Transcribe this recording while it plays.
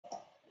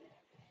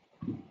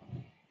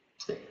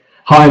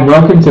Hi and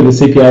welcome to the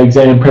CPA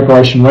exam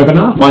preparation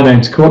webinar. My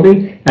name's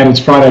Courtney and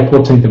it's Friday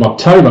 14th of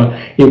October.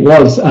 It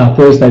was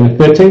Thursday the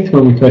 13th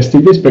when we first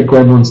did this, but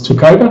Gremlins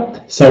took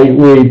over. So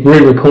we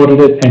re-recorded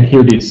it and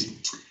here it is.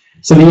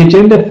 So the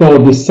agenda for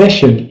this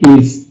session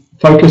is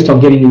focused on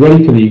getting you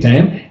ready for the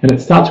exam, and it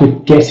starts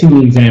with guessing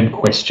the exam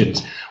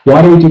questions.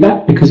 Why do we do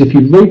that? Because if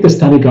you read the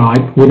study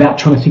guide without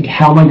trying to think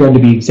how am I going to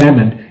be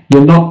examined,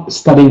 you're not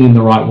studying in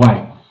the right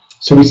way.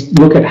 So we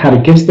look at how to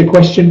guess the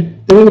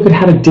question, then we look at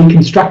how to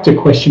deconstruct a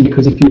question,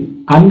 because if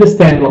you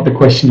understand what the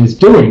question is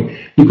doing,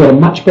 you've got a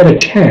much better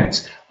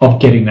chance of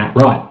getting that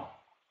right.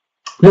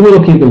 Then we're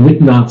looking at the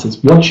written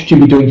answers. What should you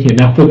be doing here?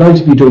 Now, for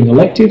those of you doing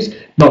electives,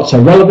 not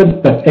so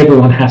relevant, but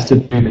everyone has to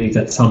do these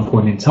at some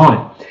point in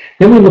time.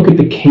 Then we look at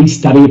the key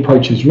study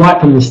approaches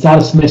right from the start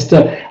of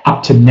semester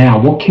up to now.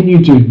 What can you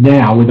do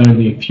now with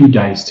only a few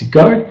days to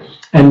go?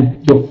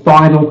 And your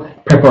final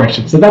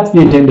preparation. So that's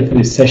the agenda for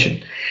this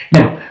session.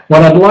 Now,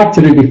 what I'd like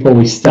to do before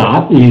we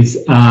start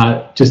is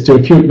just do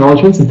a few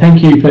acknowledgements, and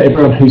thank you for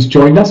everyone who's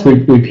joined us.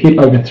 We've hit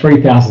over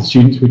 3,000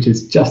 students, which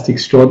is just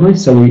extraordinary,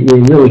 so we're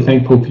really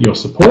thankful for your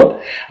support.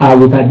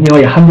 We've had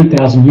nearly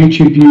 100,000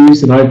 YouTube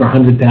views and over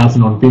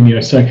 100,000 on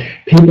Vimeo, so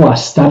people are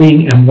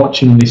studying and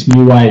watching in this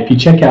new way. If you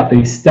check out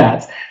these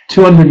stats,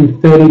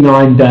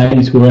 239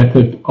 days worth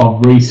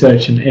of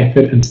research and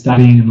effort and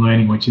studying and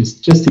learning, which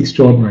is just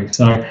extraordinary.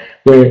 So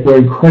we're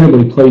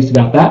incredibly pleased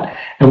about that.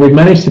 And we've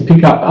managed to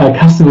pick up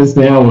customers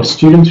now, or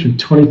students from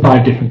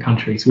 25 different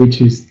countries,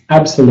 which is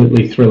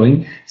absolutely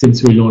thrilling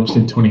since we launched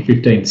in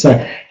 2015. So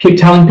keep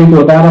telling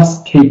people about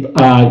us, keep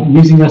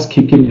using us,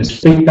 keep giving us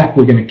feedback.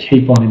 We're going to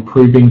keep on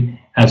improving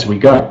as we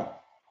go.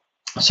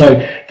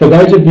 So for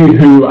those of you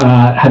who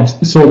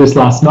saw this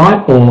last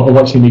night or are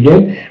watching it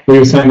again, we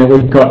were saying that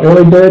we've got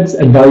early birds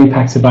and value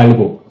packs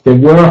available. There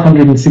were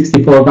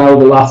 164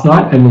 available last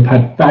night and we've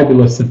had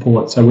fabulous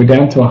support. So we're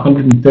down to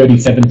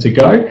 137 to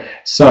go.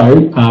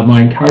 So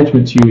my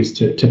encouragement to you is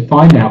to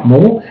find out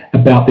more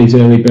about these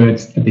early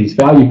birds, these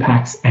value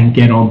packs, and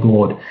get on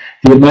board.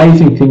 The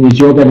amazing thing is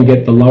you're going to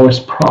get the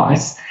lowest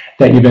price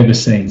that you've ever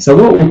seen. So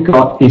what we've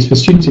got is for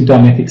students who've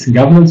done ethics and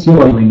governance,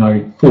 you'll only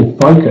know full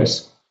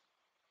focus.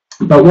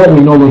 But what we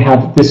normally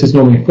have, this is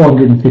normally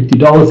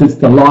 $450. It's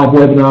the live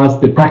webinars,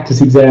 the practice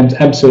exams,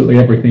 absolutely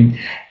everything.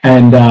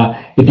 And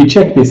if you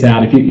check this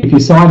out, if you're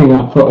signing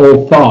up for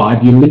all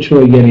five, you're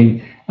literally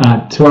getting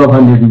under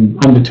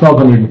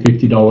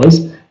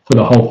 $1,250 for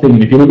the whole thing.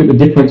 And if you look at the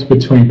difference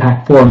between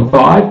pack 4 and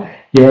 5,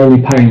 you're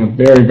only paying a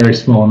very, very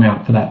small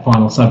amount for that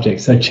final subject.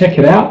 So check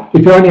it out.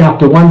 If you're only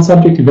after one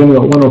subject, you've only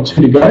got 1 or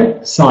 2 to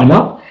go, sign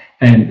up.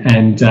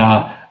 And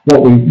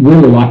what we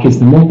really like is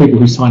the more people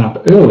who sign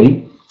up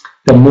early,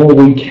 the more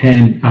we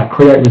can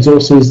create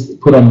resources,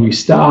 put on new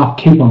staff,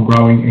 keep on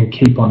growing and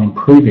keep on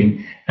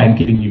improving and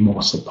giving you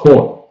more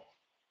support.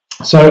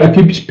 So a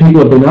few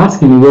people have been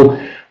asking me, well,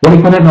 what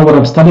if I don't know what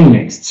I'm studying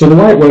next? So the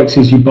way it works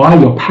is you buy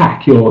your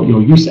pack, your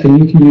use, and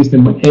you can use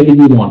them whenever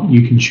you want.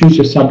 You can choose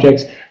your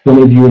subjects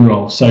whenever you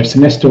enroll. So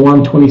semester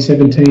 1,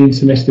 2017,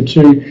 semester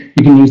 2,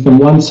 you can use them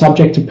 1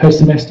 subject per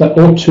semester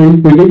or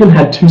 2. We've even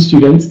had 2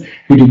 students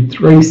who did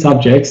 3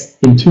 subjects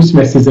in 2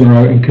 semesters in a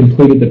row and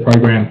completed the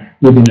program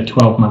within a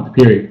 12-month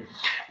period.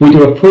 We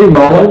do a free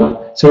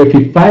rollover, so if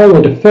you fail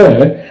or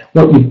defer,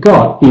 what you've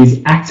got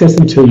is access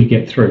until you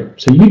get through.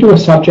 So you do a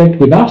subject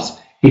with us,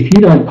 if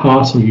you don't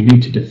pass or you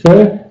need to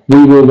defer,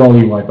 we will roll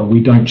you over. We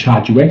don't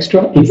charge you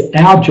extra. It's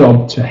our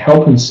job to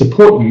help and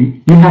support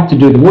you. You have to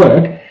do the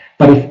work,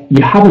 but if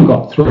you haven't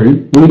got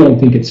through, we don't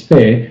think it's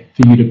fair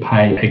for you to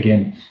pay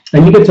again.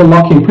 And you get to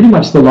lock in pretty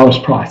much the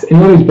lowest price.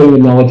 Anyone who's been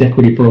with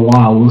KnowledgeEquity for a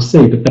while will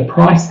see that the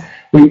price,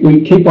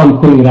 we keep on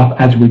putting it up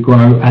as we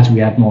grow, as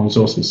we add more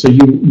resources. So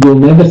you'll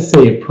never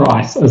see a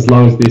price as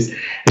low as this,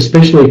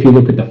 especially if you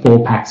look at the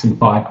 4 packs and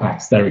 5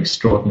 packs. They're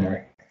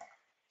extraordinary.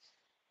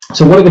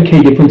 So what are the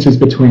key differences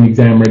between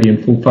Exam Ready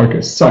and Full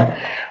Focus? So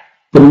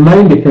the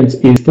main difference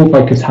is Full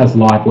Focus has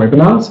live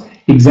webinars.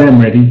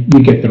 Exam Ready,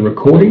 you get the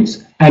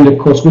recordings. And of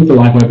course, with the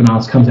live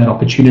webinars comes that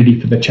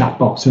opportunity for the chat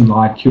box and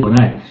live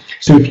Q&A.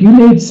 So if you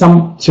need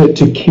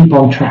to keep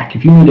on track,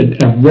 if you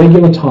need a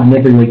regular time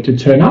every week to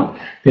turn up,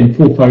 then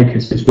Full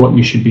Focus is what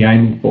you should be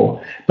aiming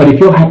for. But if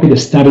you're happy to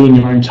study in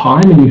your own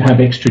time and you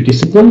have extra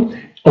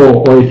discipline,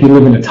 or if you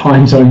live in a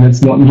time zone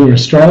that's not near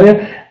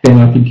Australia, then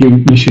I think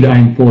you should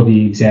aim for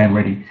the Exam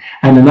Ready.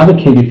 And another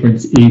key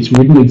difference is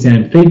written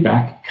exam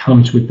feedback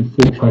comes with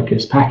the Full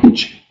Focus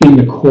package in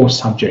the core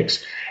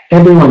subjects.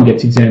 Everyone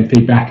gets exam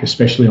feedback,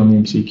 especially on the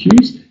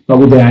MCQs, but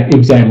with our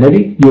Exam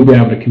Ready, you'll be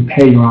able to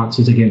compare your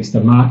answers against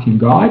the marking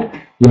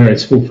guide,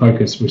 whereas Full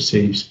Focus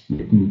receives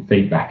written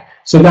feedback.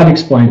 So that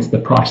explains the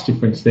price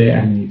difference there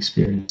and the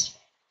experience.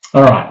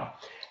 All right.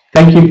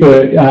 Thank you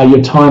for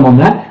your time on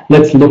that.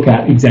 Let's look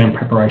at exam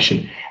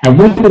preparation. And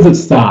when does it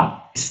start?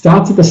 It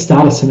starts at the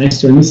start of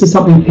semester, and this is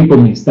something people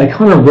miss. They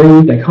kind of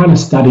read, they kind of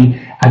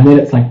study, and then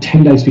it's like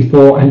 10 days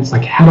before, and it's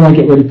like, how do I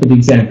get ready for the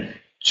exam?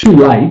 Too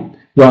late.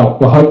 Well,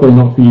 hopefully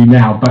not for you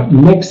now, but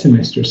next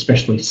semester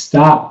especially,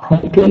 start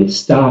promptly,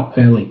 start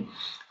early.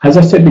 As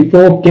I said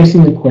before,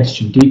 guessing the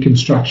question,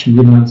 deconstruction,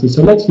 written answers.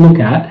 So let's look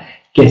at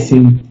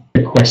guessing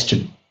the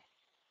question.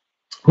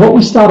 What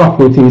we start off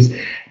with is,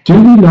 do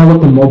we know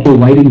what the module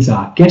weightings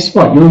are? Guess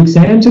what? Your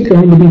exams are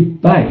going to be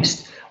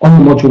based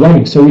on the module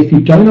weightings. So if you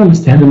don't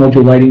understand the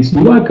module weightings,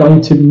 you are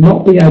going to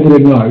not be able to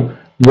know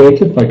where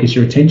to focus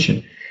your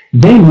attention.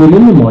 Then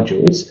within the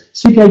modules,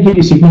 CPA give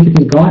you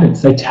significant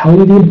guidance. They tell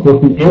you the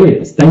important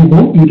areas. They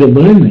want you to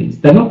learn these.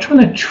 They're not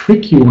trying to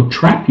trick you or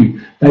trap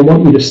you. They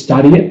want you to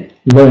study it,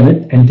 learn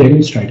it, and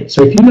demonstrate it.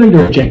 So if you know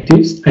your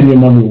objectives and your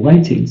module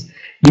weightings,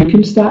 you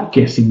can start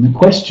guessing the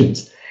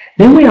questions.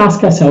 Then we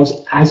ask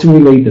ourselves, as we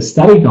read the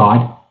study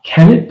guide,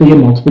 can it be a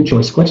multiple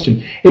choice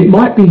question? It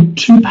might be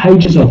 2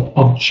 pages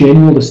of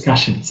general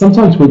discussion.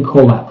 Sometimes we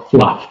call that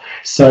fluff.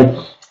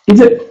 So is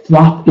it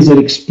fluff, is it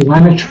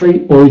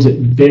explanatory, or is it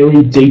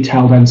very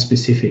detailed and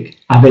specific?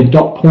 Are there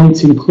dot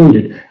points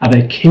included? Are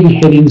there key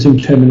headings and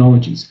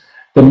terminologies?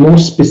 The more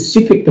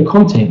specific the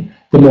content,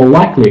 the more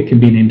likely it can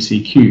be an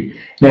MCQ.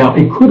 Now,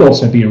 it could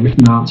also be a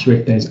written answer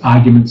if there's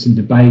arguments and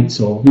debates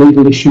or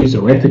legal issues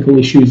or ethical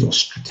issues or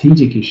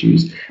strategic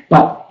issues.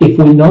 But if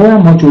we know our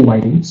module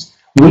weightings,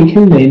 we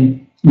can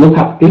then look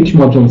up each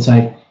module and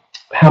say,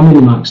 how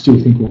many marks do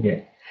you think we'll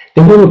get?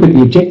 Then we look at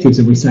the objectives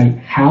and we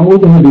say, how are we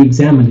going to be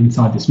examined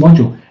inside this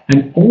module?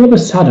 And all of a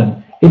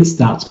sudden, it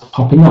starts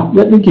popping up.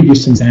 Let me give you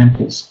some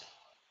examples.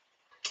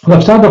 Well,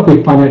 I've started off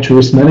with financial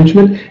risk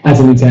management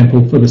as an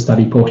example for the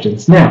study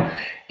portions. Now,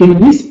 in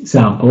this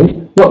example,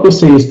 what we'll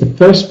see is the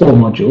first 4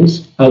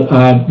 modules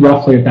are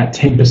roughly about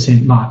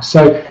 10% marks.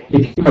 So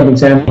if you've got an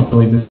exam, I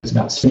believe there's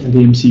about 70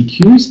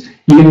 MCQs,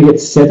 you're going to get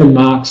 7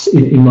 marks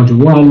in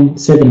module 1,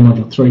 7 in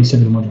module 3,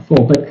 7 in module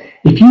 4. But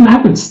if you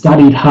haven't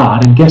studied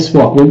hard, and guess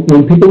what,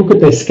 when people look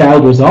at their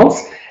scaled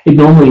results, it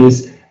normally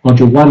is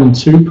module 1 and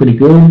 2 pretty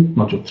good,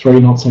 module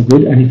 3 not so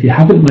good, and if you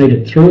haven't made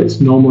it through, it's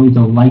normally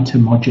the later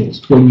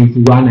modules when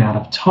you've run out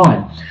of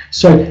time.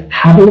 So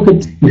have a look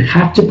at, you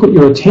have to put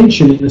your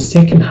attention in the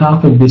second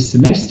half of this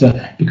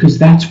semester because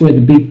that's where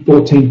the big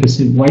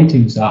 14%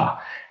 weightings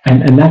are,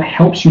 and that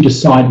helps you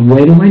decide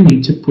where do I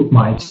need to put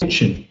my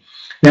attention.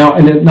 Now,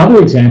 and another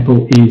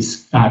example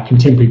is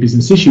contemporary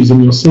business issues,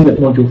 and you'll see that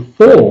module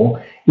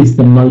 4 is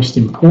the most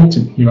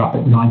important here, up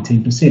at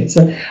 19%.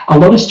 So a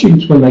lot of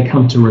students, when they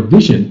come to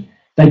revision,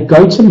 they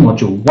go to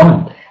module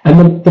 1.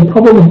 And the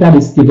problem with that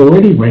is you've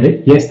already read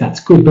it. Yes, that's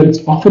good, but it's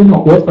often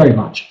not worth very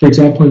much. For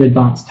example, in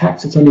advanced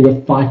tax, it's only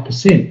worth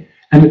 5%,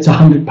 and it's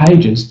 100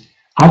 pages.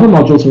 Other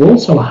modules are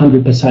also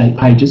 100%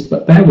 pages,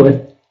 but they're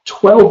worth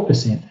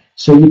 12%.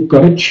 So you've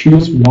got to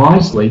choose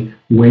wisely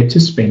where to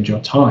spend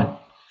your time.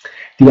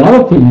 The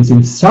other thing is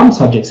in some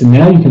subjects, and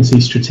now you can see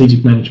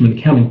strategic management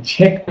accounting,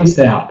 check this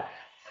out,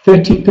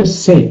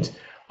 30%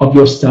 of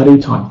your study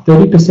time,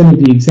 30%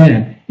 of the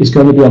exam is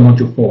going to be on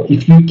module 4.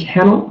 If you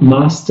cannot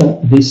master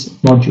this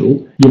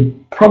module, you're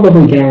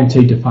probably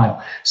guaranteed to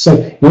fail. So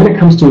when it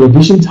comes to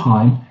revision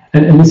time,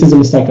 and this is a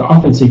mistake I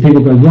often see, people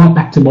go right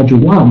back to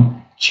module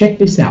 1, check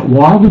this out.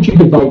 Why would you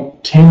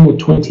devote 10 or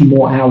 20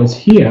 more hours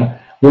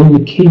here when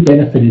the key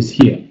benefit is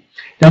here?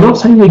 Now, I'm not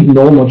saying you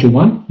ignore module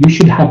 1. You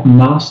should have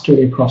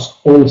mastery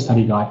across all the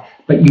study guide,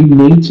 but you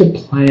need to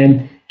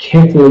plan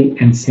carefully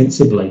and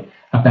sensibly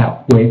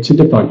about where to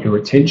devote your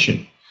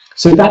attention.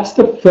 So that's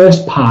the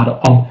first part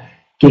of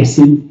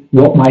guessing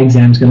what my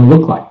exam is going to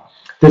look like.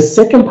 The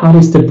second part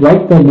is to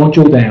break the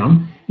module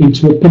down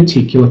into a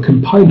particular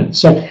component.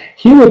 So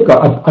here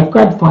I've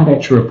grabbed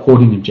financial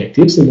reporting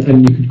objectives,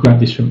 and you could grab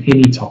this from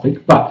any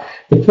topic, but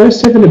the first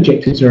 7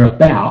 objectives are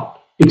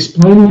about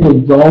explaining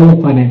the role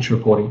of financial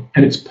reporting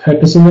and its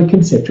purpose in the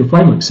conceptual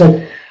framework.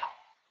 So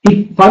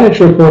if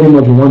financial reporting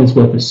module 1 is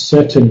worth a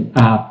certain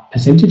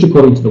percentage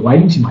according to the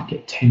weightings, you might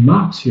get 10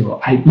 marks here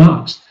or 8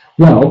 marks.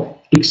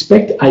 Well,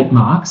 expect 8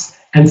 marks,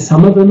 and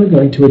some of them are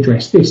going to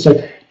address this.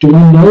 So do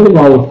I know the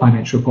role of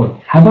financial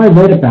reporting? Have I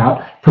read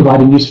about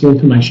providing useful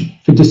information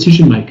for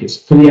decision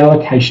makers, for the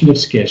allocation of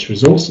scarce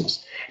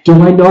resources? Do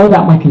I know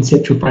about my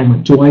conceptual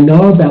framework? Do I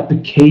know about the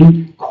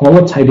key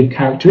qualitative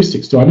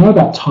characteristics? Do I know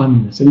about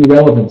timeliness and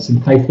relevance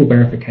and faithful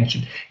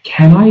verification?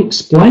 Can I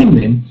explain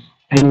them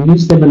and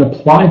use them and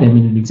apply them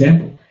in an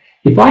example?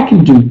 If I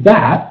can do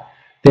that,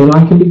 then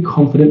I can be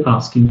confident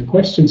asking the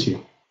questions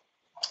here.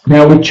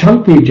 Now, we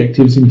chunk the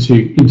objectives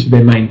into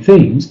their main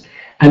themes,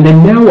 and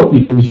then now what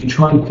you do is you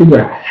try and figure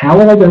out how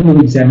are they going to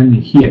examine me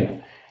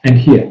here and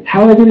here?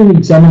 How are they going to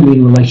examine me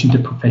in relation to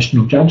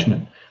professional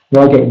judgment?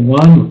 Will I get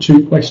 1 or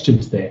 2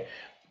 questions there?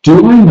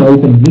 Do I know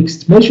the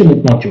mixed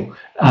measurement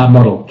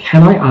model?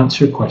 Can I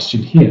answer a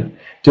question here?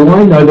 Do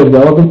I know the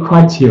relevant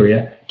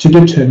criteria to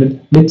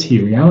determine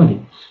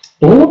materiality?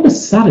 All of a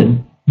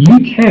sudden,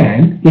 you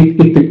can, if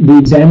the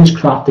exam is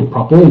crafted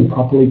properly and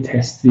properly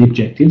tests the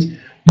objectives,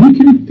 you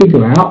can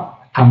figure out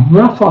a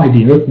rough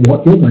idea of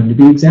what you're going to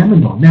be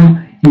examined on.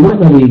 Now, you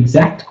won't know the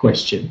exact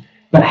question,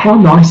 but how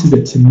nice is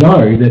it to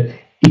know that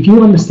if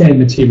you understand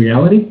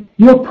materiality,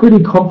 you're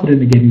pretty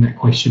confident in getting that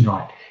question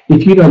right.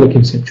 If you know the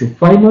conceptual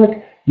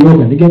framework, you're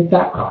going to get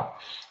that right.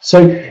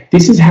 So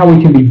this is how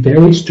we can be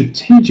very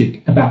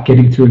strategic about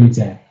getting through an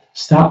exam.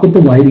 Start with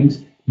the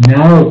weightings,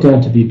 narrow it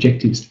down to the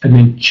objectives, and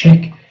then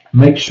check,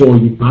 make sure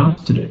you've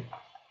mastered it.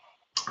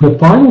 The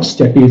final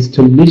step is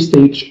to list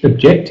each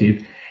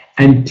objective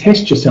and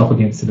test yourself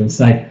against it and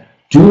say,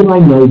 do I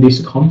know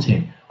this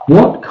content?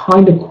 What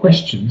kind of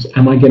questions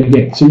am I going to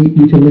get? So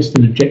you can list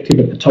an objective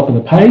at the top of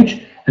the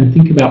page and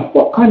think about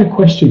what kind of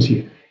questions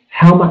here.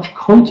 How much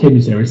content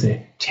is there? Is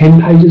there 10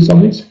 pages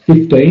on this,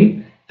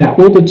 15? That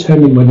will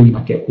determine whether you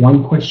might get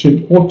one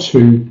question or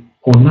two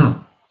or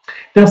none.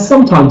 Now,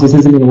 sometimes this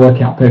isn't going to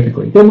work out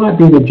perfectly. There might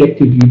be an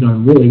objective you know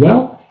really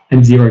well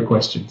and 0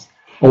 questions,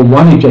 or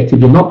one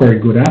objective you're not very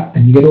good at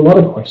and you get a lot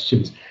of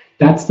questions.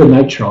 That's the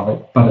nature of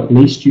it, but at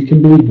least you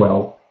can be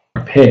well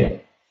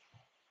prepared.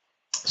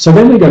 So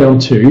then we go on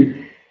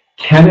to,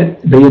 can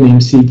it be an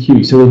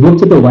MCQ? So we've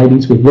looked at the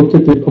ratings, we've looked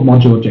at the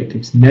module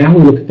objectives. Now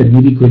we look at the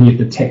nitty-gritty of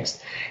the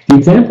text. The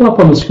example up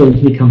on the screen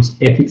here comes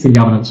Ethics and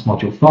Governance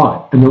Module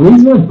 5. And the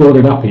reason I brought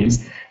it up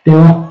is there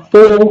are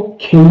 4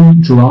 key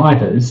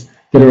drivers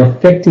that are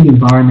affecting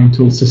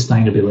environmental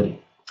sustainability.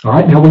 All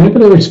right, now whenever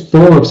there is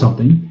 4 of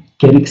something,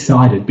 get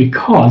excited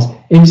because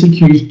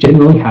MCQs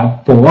generally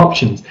have 4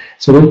 options.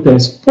 So if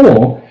there's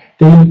 4,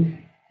 then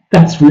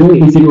that's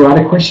really easy to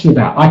write a question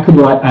about. I could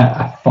write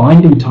a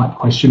finding type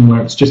question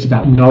where it's just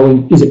about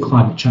knowing, is it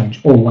climate change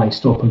or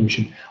waste or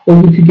pollution? Or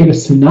you could get a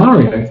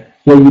scenario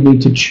where you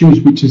need to choose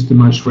which is the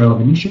most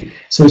relevant issue.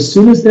 So as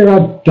soon as there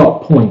are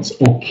dot points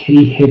or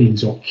key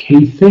headings or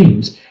key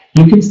themes,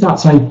 you can start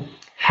saying,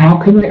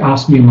 how can they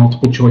ask me a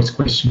multiple choice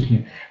question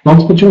here?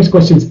 Multiple choice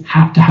questions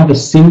have to have a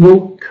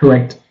single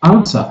correct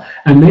answer.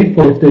 And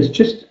therefore, if there's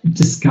just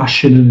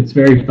discussion and it's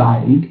very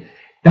vague,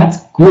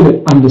 that's good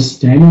at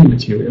understanding the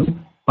material,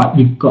 but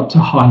you've got to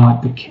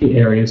highlight the key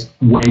areas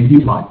where you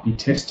might be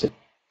tested.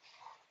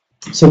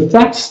 So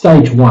that's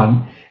stage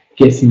 1,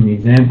 guessing the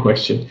exam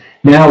question.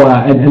 Now,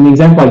 and the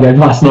example I gave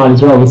last night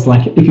as well was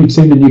like, if you've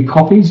seen the new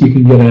coffees, you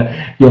can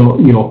get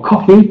your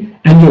coffee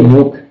and your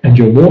milk and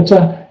your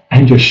water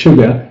and your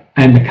sugar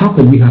and the cup,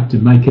 and you have to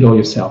make it all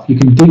yourself. You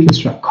can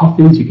deconstruct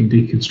coffees, you can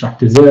deconstruct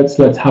desserts.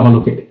 Let's have a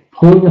look at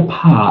pulling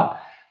apart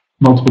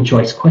multiple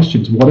choice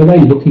questions. What are they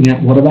looking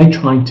at? What are they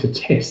trying to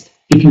test?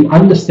 If you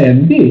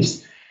understand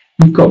this,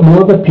 you've got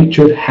more of a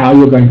picture of how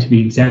you're going to be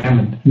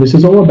examined. And this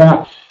is all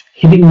about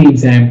hitting the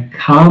exam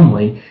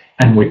calmly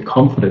and with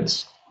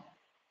confidence.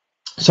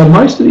 So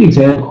most of the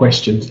exam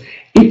questions,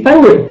 if they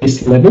were at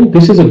this level,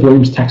 this is a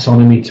Bloom's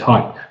taxonomy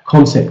type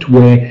concept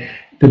where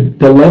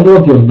the level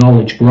of your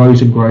knowledge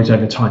grows and grows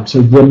over time.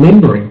 So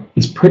remembering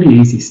is pretty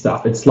easy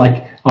stuff. It's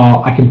like,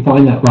 oh, I can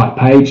find that right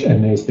page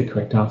and there's the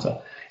correct answer.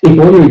 If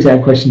all your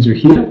exam questions are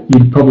here,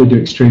 you'd probably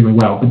do extremely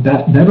well, but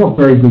they're not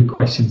very good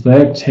questions. They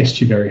don't test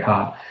you very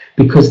hard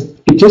because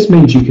it just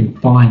means you can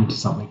find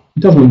something. It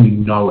doesn't mean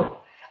you know it.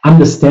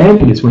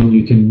 Understanding is when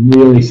you can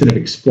really sort of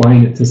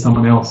explain it to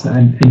someone else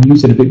and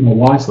use it a bit more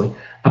wisely.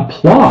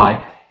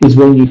 Apply is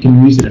when you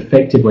can use it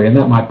effectively, and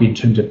that might be in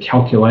terms of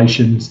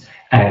calculations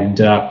and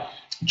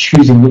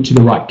choosing which are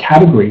the right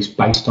categories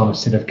based on a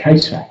set of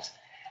case facts.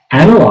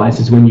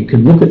 Analyze is when you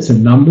can look at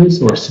some numbers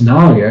or a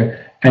scenario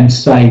and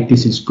say,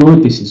 this is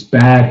good, this is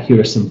bad, here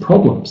are some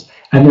problems.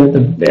 And then at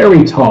the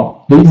very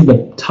top, these are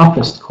the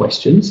toughest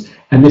questions,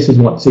 and this is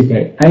what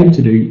CPA aim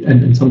to do,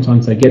 and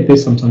sometimes they get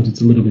this, sometimes it's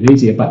a little bit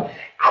easier, but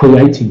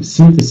creating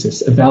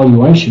synthesis,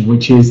 evaluation,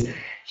 which is,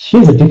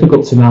 here's a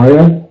difficult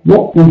scenario,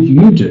 what would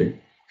you do?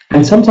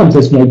 And sometimes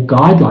there's no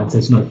guidelines,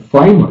 there's no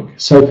framework.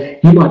 So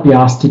you might be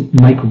asked to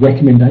make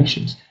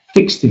recommendations,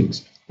 fix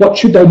things. What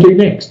should they do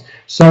next?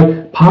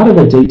 So part of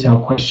a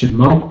detailed question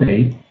might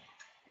be,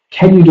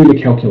 can you do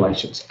the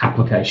calculations,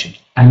 application?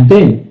 And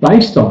then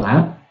based on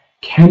that,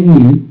 can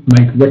you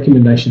make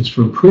recommendations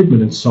for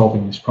improvement in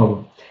solving this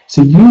problem?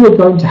 So you are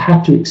going to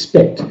have to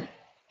expect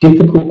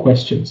difficult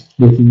questions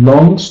with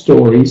long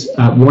stories,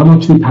 1 or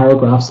 2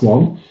 paragraphs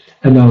long,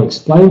 and they'll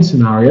explain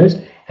scenarios,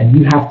 and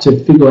you have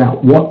to figure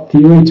out what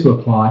theory to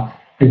apply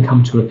and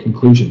come to a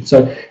conclusion.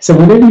 So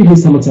whenever you hear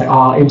someone say,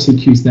 oh,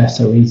 MCQs, they're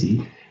so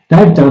easy,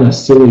 they've done a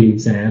silly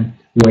exam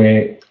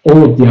where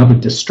all of the other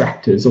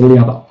distractors, all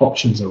the other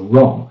options are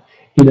wrong.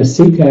 In a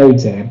CPA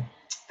exam,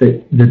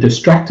 the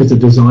distractors are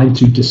designed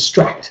to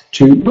distract,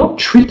 to not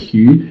trick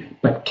you,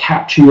 but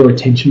capture your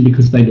attention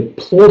because they look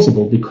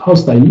plausible,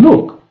 because they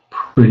look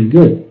pretty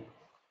good.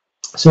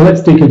 So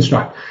let's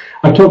deconstruct.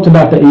 I've talked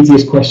about the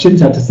easiest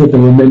questions, how to set the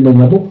remembering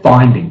level,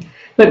 finding.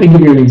 Let me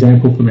give you an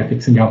example from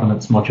Ethics and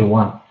Governance Module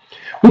 1.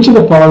 Which of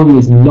the following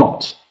is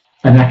not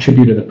an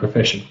attribute of the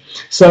profession?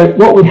 So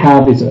what we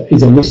have is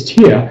a list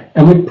here,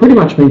 and we've pretty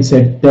much been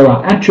said there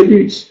are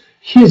attributes,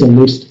 here's a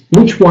list,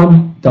 which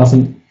one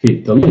doesn't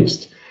fit the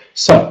list?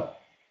 So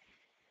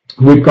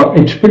we've got,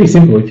 it's pretty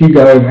simple. If you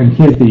go, and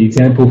here's the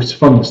examples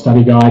from the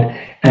study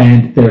guide,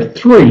 and there are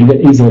 3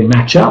 that easily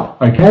match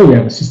up. Okay, we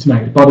have a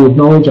systematic body of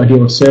knowledge,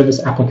 ideal of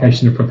service,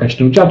 application of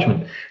professional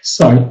judgment.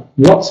 So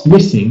what's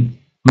missing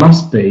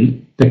must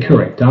be the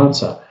correct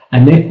answer,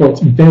 and therefore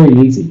it's very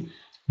easy.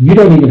 You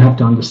don't even have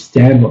to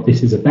understand what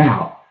this is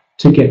about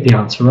to get the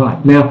answer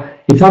right. Now,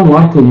 it's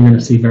unlikely you're going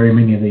to see very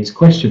many of these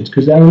questions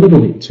because they're a little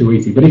bit too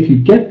easy, but if you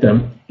get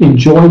them,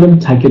 enjoy them,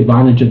 take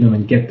advantage of them,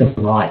 and get them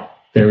right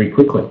very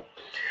quickly.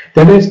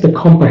 Then there's the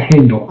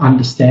comprehend or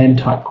understand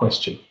type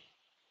question.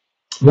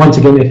 Once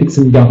again, ethics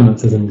and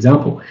governance as an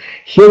example.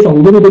 Here's a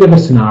little bit of a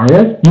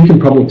scenario. You can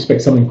probably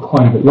expect something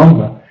quite a bit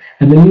longer.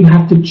 And then you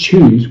have to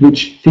choose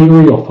which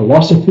theory or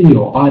philosophy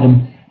or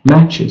item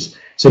matches.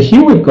 So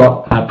here we've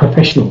got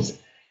professionals.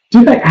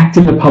 Do they act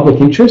in the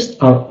public interest,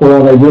 or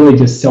are they really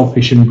just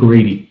selfish and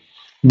greedy?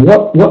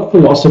 What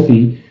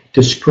philosophy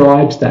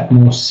describes that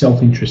more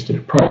self-interested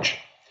approach?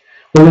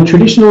 Well, the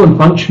traditional and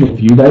functional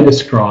view, they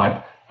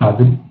describe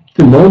the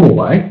normal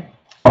way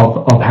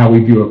of how we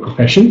view a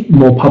profession,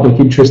 more public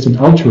interest and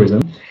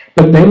altruism.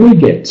 But then we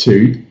get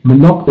to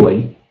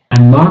monopoly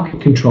and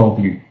market control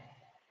view.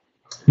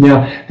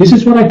 Now, this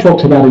is what I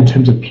talked about in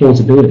terms of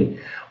plausibility.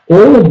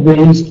 All of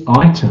these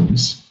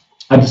items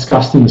are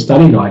discussed in the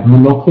study guide.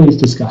 Monopoly is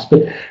discussed,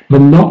 but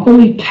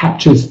monopoly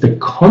captures the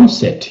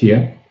concept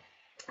here,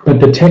 but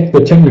the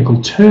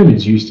technical term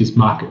is used is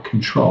market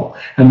control.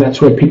 And that's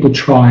where people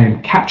try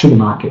and capture the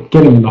market,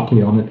 get a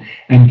monopoly on it,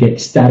 and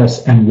get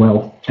status and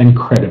wealth and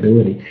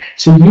credibility.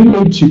 So you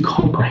need to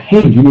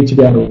comprehend, you need to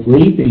be able to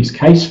read these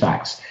case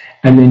facts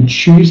and then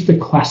choose the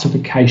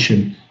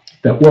classification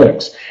that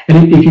works.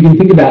 And if you can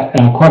think about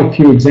quite a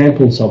few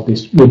examples of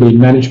this will be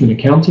management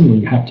accounting, where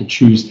you have to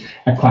choose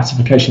a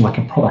classification like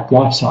a product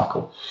life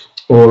cycle,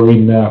 or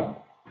in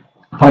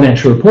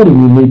financial reporting,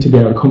 you need to be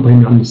able to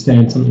comprehend and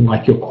understand something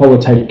like your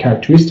qualitative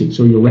characteristics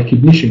or your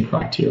recognition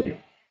criteria.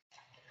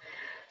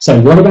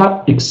 So what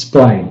about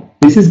explain?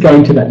 This is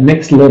going to that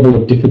next level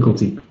of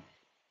difficulty.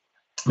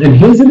 And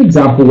here's an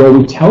example where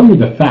we tell you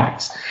the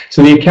facts.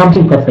 So the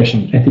accounting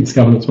profession, ethics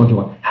governance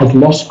module 1, has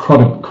lost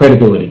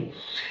credibility.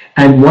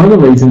 And one of the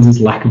reasons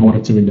is lack of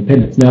auditor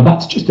independence. Now,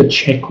 that's just a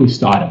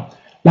checklist item.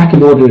 Lack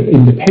of auditor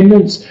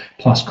independence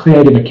plus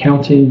creative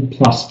accounting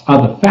plus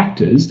other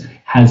factors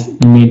has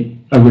meant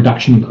a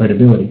reduction in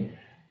credibility.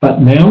 But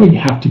now we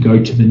have to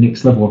go to the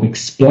next level of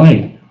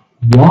explain.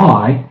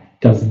 Why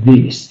does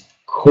this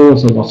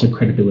cause a loss of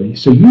credibility?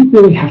 So you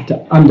really have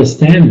to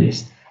understand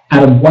this in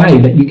a way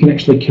that you can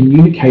actually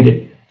communicate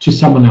it to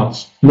someone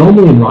else,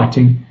 normally in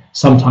writing,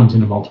 sometimes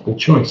in a multiple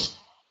choice.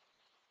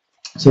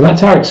 So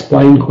that's our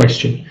explain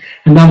question.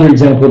 Another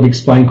example of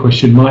explain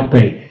question might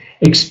be,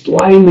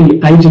 explain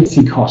the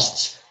agency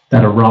costs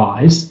that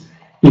arise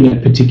in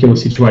a particular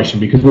situation,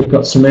 because we've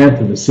got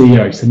Samantha, the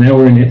CEO, so now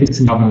we're in Ethics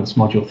and Governance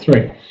Module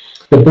 3.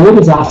 The board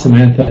has asked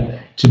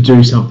Samantha to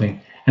do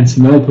something, and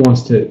Samantha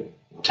wants to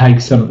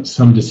take some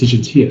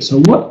decisions here. So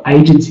what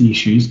agency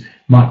issues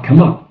might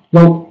come up?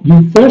 Well,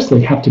 you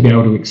firstly have to be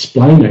able to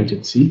explain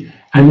agency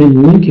and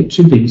then link it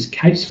to these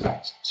case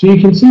facts. So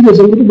you can see there's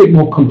a little bit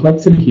more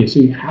complexity here, so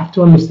you have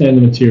to understand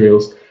the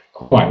materials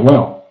quite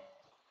well.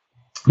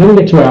 Then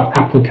we get to our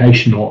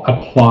application or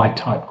apply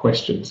type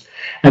questions.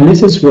 And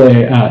this is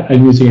where,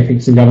 I'm using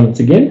ethics and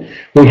governance again,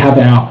 we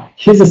have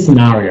here's a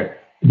scenario,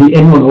 the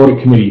N1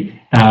 Audit Committee,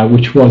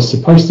 which was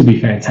supposed to be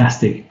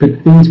fantastic,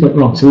 but things went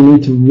wrong. So we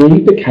need to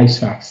read the case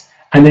facts,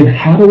 and then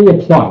how do we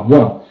apply?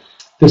 Well,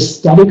 the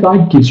study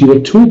guide gives you a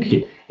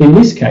toolkit. In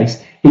this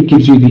case, it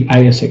gives you the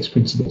ASX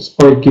principles,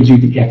 or it gives you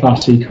the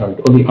FRC code,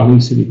 or the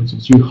OECD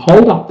principles. You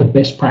hold up the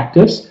best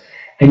practice,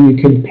 and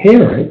you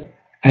compare it,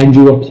 and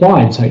you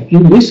apply and say,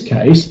 in this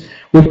case,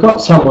 we've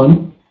got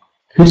someone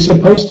who's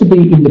supposed to be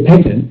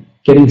independent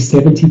getting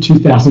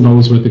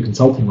 $72,000 worth of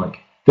consulting work.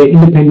 Their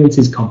independence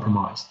is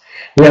compromised.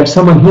 We have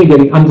someone here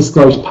getting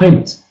undisclosed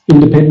payments.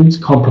 Independence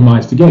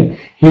compromised again.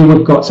 Here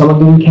we've got someone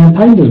doing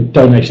campaign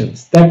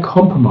donations. They're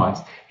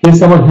compromised. Here's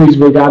someone who's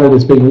regarded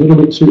as being a little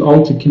bit too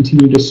old to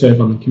continue to serve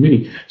on the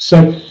committee.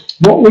 So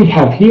what we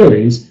have here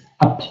is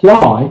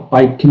apply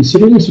by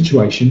considering the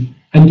situation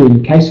and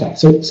doing the case facts.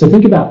 So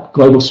think about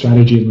global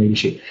strategy and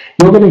leadership.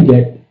 You're going to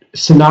get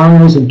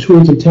scenarios and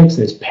tools and text.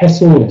 There's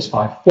PESTLE, there's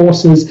 5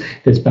 forces,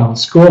 there's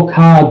balanced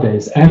scorecard,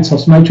 there's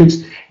ANSOS matrix.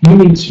 You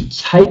need to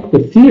take the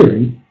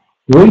theory,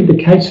 read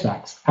the case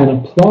facts, and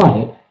apply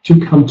it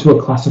to come to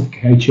a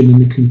classification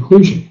in the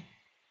conclusion.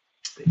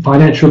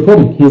 Financial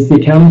reporting, here's the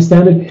accounting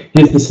standard,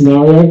 here's the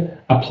scenario,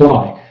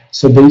 apply.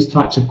 So these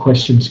types of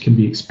questions can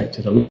be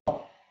expected a lot.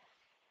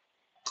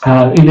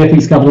 In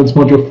Ethics Governance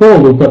Module 4,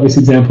 we've got this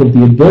example of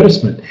the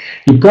advertisement.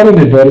 You've got an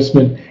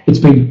advertisement, it's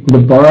been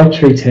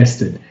laboratory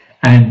tested,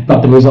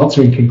 but the results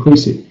are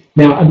inconclusive.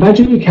 Now,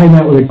 imagine you came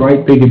out with a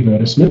great big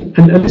advertisement,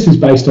 and this is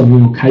based on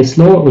real case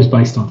law, it was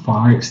based on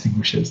fire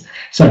extinguishers.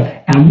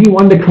 So, our new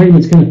Wonder Cream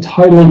is going to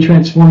totally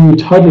transform you,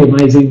 totally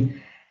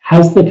amazing.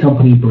 Has the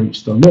company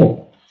breached the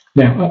law?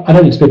 Now, I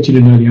don't expect you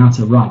to know the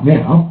answer right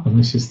now,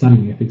 unless you're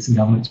studying ethics and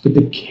governance, but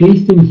the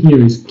key thing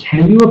here is,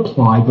 can you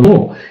apply the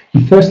law?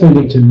 You firstly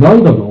need to know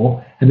the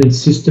law and then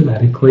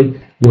systematically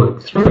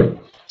work through it.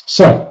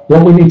 So,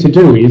 what we need to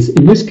do is,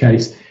 in this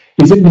case,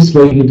 is it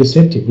misleading and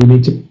deceptive? We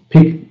need to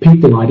pick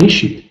the right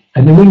issue,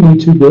 and then we need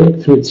to work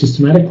through it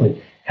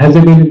systematically. Has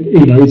there been,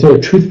 is there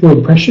a truthful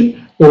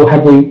impression, or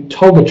have we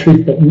told the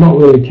truth but not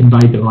really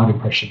conveyed the right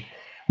impression?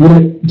 Will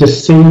it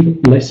deceive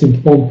less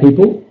informed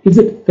people? Is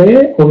it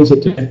fair or is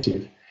it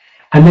deceptive?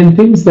 And then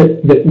things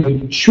that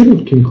we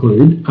shouldn't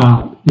conclude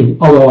are,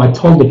 although I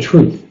told the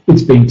truth,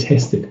 it's been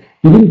tested.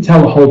 You didn't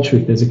tell the whole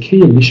truth. There's a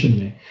key omission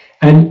there.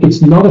 And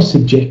it's not a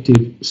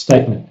subjective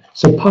statement.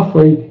 So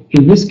puffery,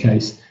 in this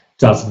case,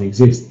 doesn't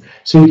exist.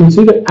 So you can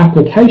see that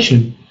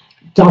application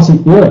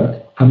doesn't work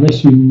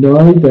unless you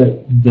know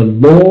the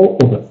law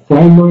or the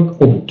framework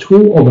or the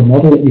tool or the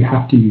model that you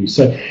have to use.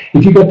 So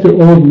if you go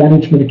through all of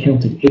management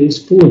accounting, it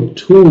is full of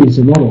tools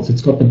and models.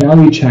 It's got the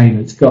value chain,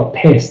 it's got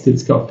PEST,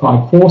 it's got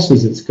 5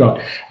 forces, it's got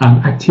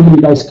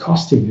activity-based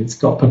costing, it's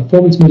got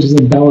performance measures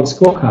and balanced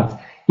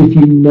scorecards. If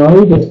you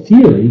know the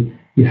theory,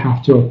 you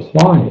have to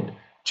apply it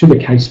to the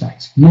case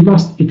facts. You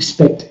must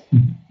expect a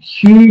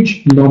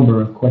huge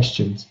number of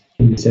questions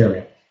in this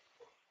area.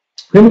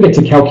 Then we get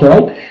to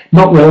calculate,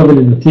 not relevant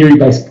in the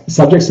theory-based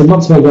subjects, so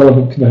not so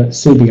relevant for the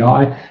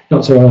CBI,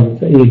 not so relevant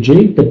for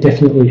EG, but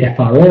definitely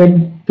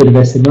FRM, bit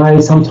of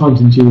SMA,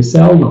 sometimes in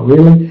GSL, not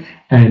really,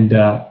 and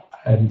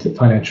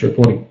financial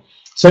reporting.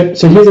 So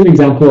here's an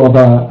example of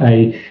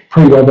a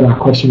pre-webinar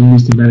question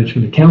used in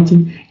management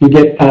accounting. You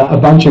get a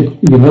bunch of,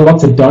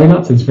 lots of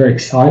donuts. It's very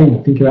exciting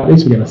to think about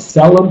this. We're going to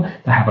sell them.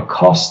 They have a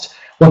cost.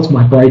 What's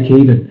my break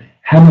even?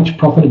 How much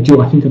profit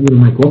do I think I'm going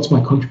to make? What's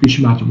my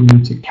contribution margin? We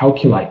need to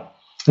calculate.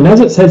 And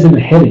as it says in the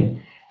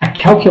heading, a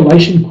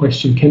calculation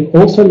question can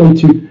also lead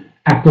to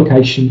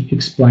application,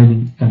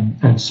 explaining,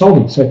 and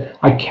solving. So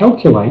I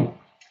calculate,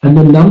 and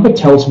the number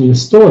tells me a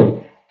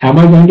story. Am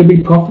I going to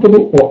be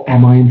profitable, or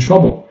am I in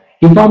trouble?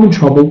 If I'm in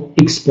trouble,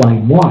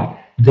 explain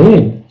why.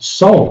 Then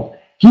solve.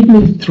 Give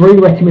me 3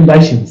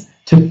 recommendations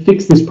to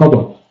fix this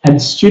problem.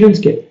 And students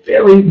get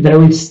very,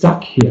 very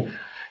stuck here.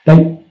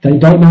 They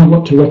don't know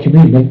what to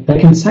recommend. They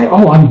can say,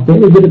 oh, I'm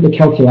very good at the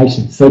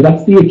calculations. So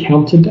that's the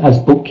accountant as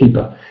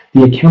bookkeeper,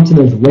 the accountant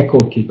as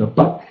record keeper.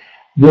 But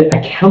the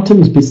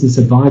accountant as business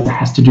advisor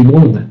has to do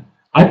more than that.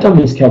 I've done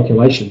these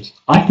calculations.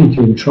 I think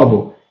you're in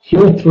trouble.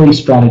 Here are 3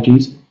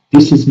 strategies.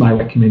 This is my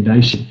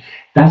recommendation.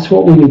 That's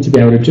what we need to be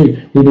able to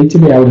do. We need to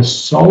be able to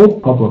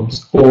solve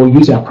problems or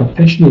use our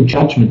professional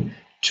judgment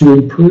to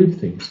improve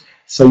things.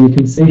 So you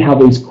can see how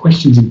these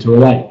questions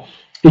interrelate.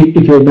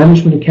 If you're in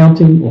management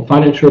accounting or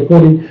financial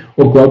reporting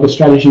or global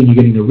strategy and you're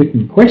getting a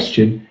written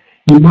question,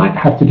 you might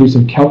have to do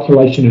some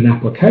calculation and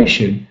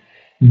application,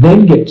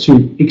 then get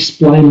to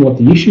explain what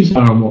the issues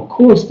are and what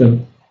caused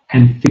them,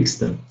 and fix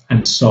them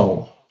and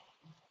solve.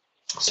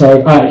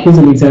 So here's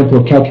an example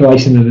of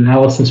calculation and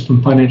analysis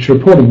from financial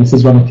reporting. This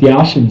is one of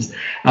Thiashin's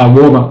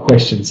warm-up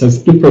questions. So it's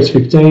IFRS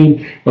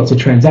 15, what's the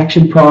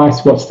transaction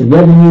price, what's the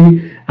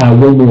revenue,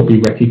 when will it be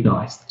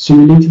recognised? So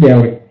you need to be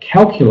able to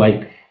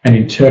calculate and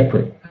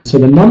interpret. So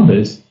the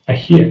numbers are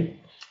here.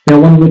 Now,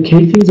 one of the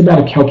key things about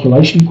a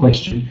calculation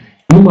question,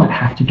 you might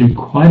have to do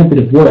quite a bit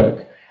of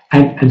work.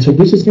 And so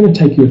this is going to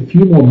take you a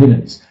few more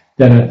minutes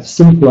than a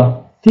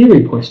simpler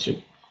theory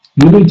question.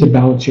 You need to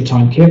balance your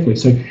time carefully.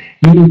 So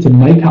you need to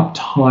make up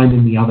time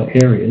in the other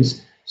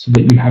areas so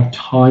that you have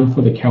time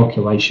for the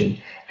calculation.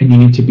 And you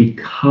need to be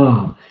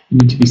calm. You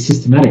need to be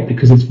systematic,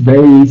 because it's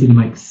very easy to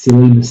make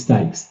silly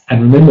mistakes.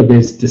 And remember,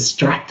 there's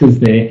distractors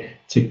there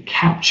to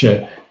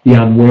capture the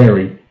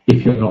unwary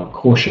if you're not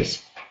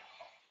cautious.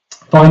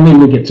 Finally,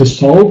 we get to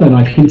solve, and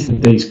I've hinted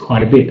at these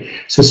quite a bit.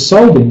 So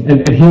solving,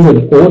 and here's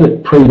an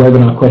audit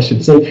pre-webinar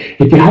question. So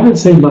if you haven't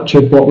seen much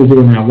of what we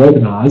do in our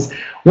webinars,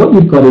 what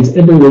you've got is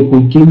every week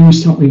we give you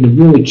something to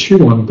really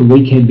chew on the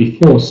weekend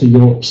before, so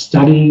you're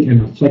studying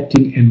and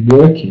reflecting and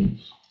working,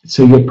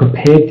 so you're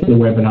prepared for the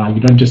webinar.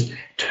 You don't just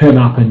turn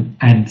up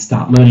and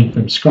start learning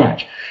from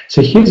scratch.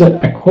 So here's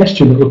a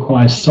question that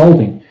requires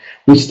solving.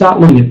 We start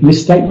looking at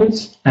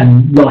misstatements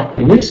and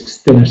likely risks,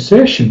 then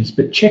assertions,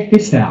 but check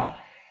this out.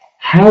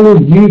 How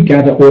will you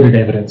gather audit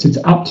evidence? It's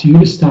up to you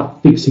to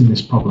start fixing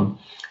this problem.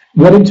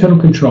 What internal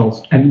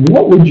controls, and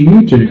what would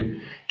you do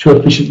to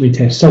efficiently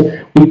test?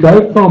 So we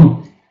go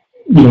from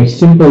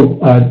simple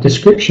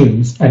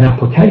descriptions and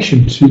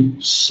application to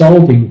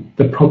solving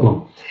the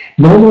problem.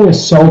 Normally a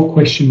solved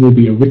question will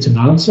be a written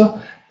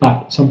answer,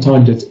 but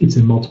sometimes it's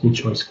a multiple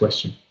choice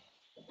question.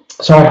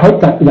 So I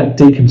hope that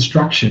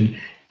deconstruction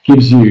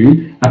gives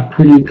you a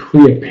pretty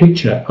clear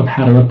picture of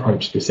how to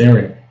approach this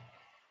area.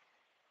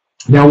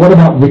 Now, what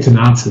about written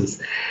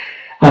answers?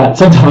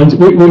 Sometimes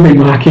we've been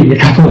marking a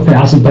couple of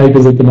thousand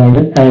papers at the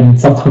moment, and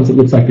sometimes it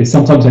looks like this.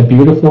 Sometimes they're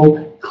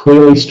beautiful,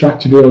 clearly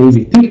structured, real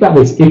easy. Think about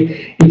this.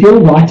 If you're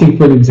writing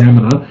for an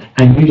examiner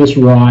and you just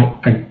write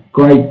a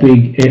great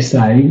big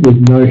essay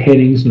with no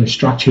headings, no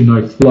structure,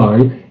 no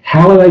flow,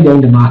 how are they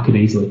going to mark it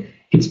easily?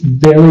 It's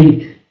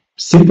very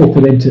simple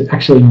for them to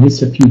actually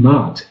miss a few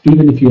marks,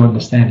 even if you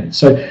understand it.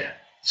 So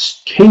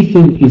key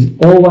thing is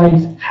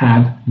always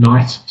have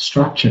nice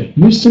structure.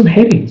 Use some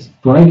headings,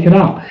 break it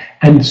up,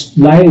 and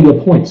layer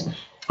your points.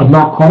 I've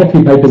marked quite a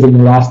few papers in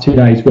the last 2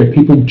 days where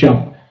people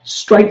jump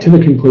straight to the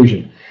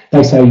conclusion.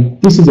 They say,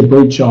 this is a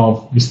breach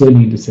of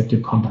misleading and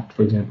deceptive conduct,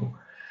 for example.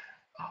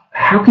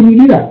 How can you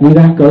do that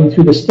without going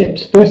through the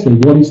steps? Firstly,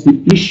 what is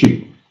the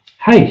issue?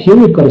 Hey, here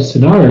we've got a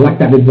scenario like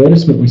that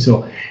advertisement we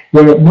saw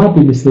where it might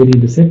be misleading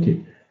and deceptive.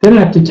 Then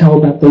I have to tell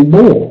about the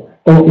law,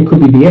 or it could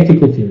be the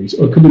ethical theories,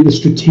 or it could be the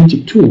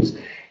strategic tools.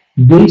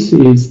 This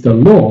is the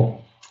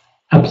law.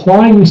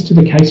 Applying this to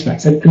the case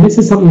facts, and this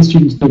is something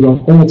students do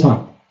wrong all the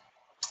time.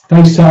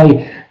 They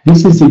say,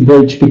 this is in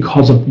breach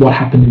because of what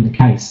happened in the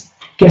case.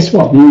 guess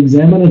what? The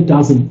examiner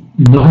doesn't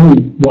know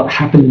what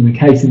happened in the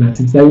case in that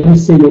sense. They want to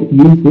see what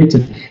you've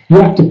written. You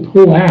have to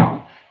pull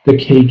out the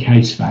key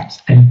case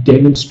facts and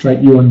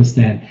demonstrate you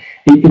understand.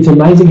 It's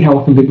amazing how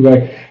often people go,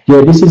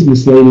 yeah, this is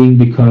misleading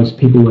because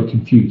people were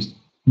confused.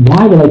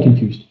 Why were they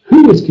confused?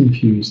 Who was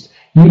confused?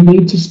 You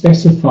need to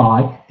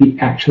specify the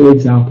actual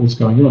examples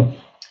going on.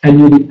 And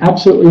you'll be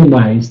absolutely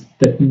amazed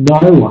that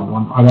no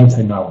one, I won't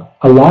say no one,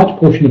 a large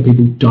portion of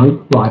people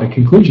don't write a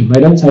conclusion. They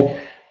don't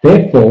say,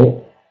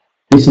 therefore,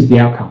 this is the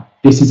outcome,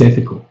 this is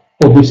ethical,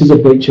 or this is a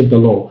breach of the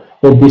law,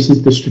 or this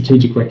is the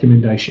strategic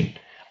recommendation,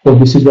 or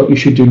this is what you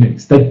should do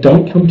next. They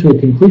don't come to a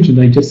conclusion,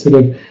 they just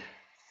sort of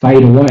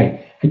fade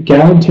away. A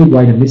guaranteed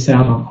way to miss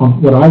out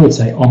on what I would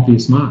say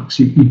obvious marks.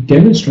 You've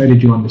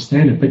demonstrated you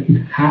understand it, but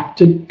you have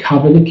to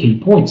cover the key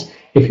points.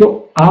 If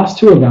you're asked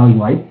to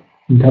evaluate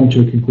and come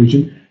to a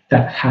conclusion,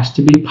 that has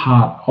to be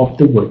part of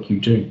the work you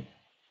do.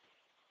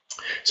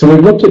 So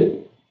we've looked at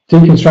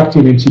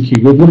deconstructing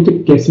MCQ, we've looked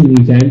at guessing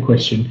the exam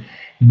question.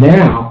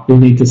 Now we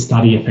need to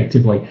study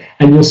effectively.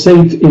 And you'll see,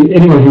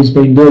 anyone who's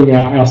been doing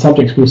our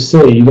subjects will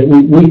see that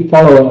we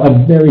follow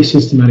a very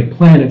systematic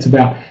plan. It's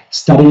about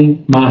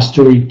studying,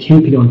 mastery,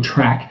 keeping on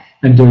track,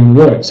 and doing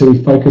work. So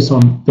we focus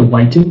on the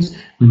weightings.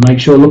 We make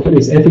sure, look at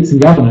this, ethics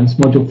and governance,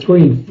 module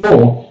 3 and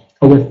 4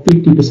 are worth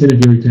 50%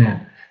 of your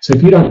exam. So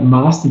if you don't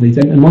master these,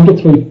 and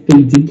module 3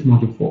 feeds into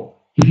module 4.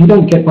 If you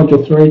don't get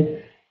module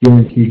 3, you're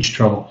in huge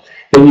trouble.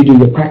 Then you do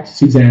your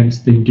practice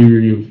exams, then do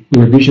your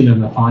revision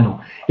and the final.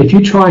 If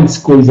you try and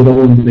squeeze it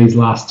all into these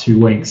last 2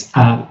 weeks,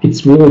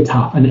 it's really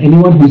tough. And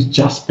anyone who's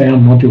just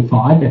found module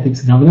 5,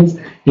 ethics and governance,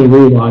 you'll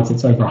realise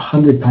it's over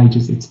 100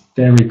 pages. It's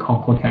very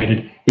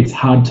complicated. It's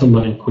hard to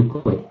learn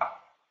quickly.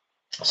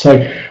 So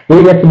we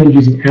recommend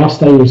using our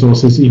study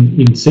resources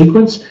in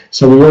sequence.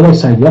 So we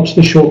always say, watch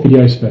the short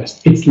videos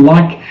first. It's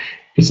like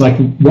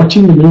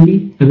watching the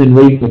movie and then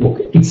reading the book.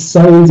 It's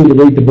so easy to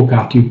read the book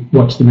after you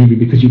watch the movie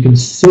because you can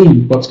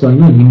see what's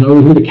going on. You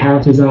know who the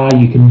characters are,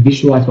 you can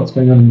visualize what's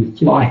going on, and you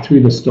fly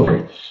through the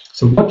story.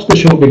 So watch the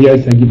short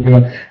videos, they give you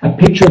a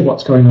picture of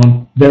what's going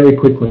on very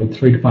quickly in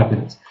 3 to 5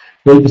 minutes.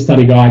 Read the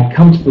study guide,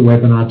 come to the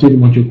webinar, do the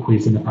module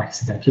quiz and the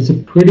practice exam. So it's a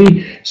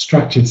pretty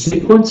structured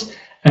sequence,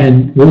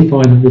 and we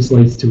find that this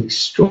leads to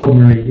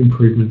extraordinary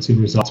improvements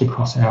in results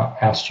across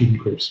our student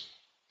groups.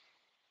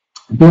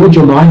 Build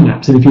your mind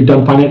maps, and if you've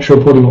done financial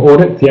reporting or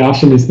audit, the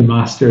Arshan is the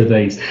master of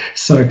these.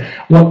 So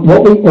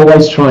what we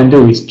always try and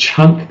do is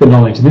chunk the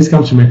knowledge, and this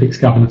comes from Ethics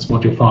Governance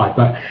Module 5,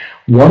 but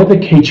what are the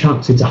key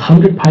chunks? It's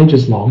 100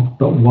 pages long,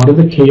 but what are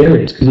the key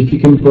areas? Because if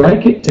you can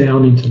break it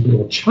down into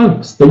little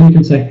chunks, then you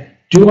can say,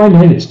 do I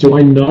know this? Do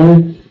I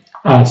know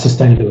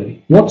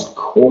sustainability? What's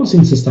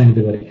causing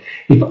sustainability?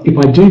 If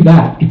I do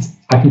that,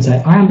 I can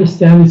say, I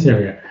understand this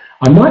area.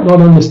 I might not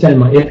understand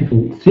my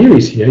ethical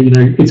theories here. You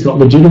know, it's got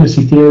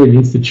legitimacy theory and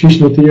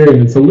institutional theory,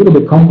 and it's a little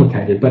bit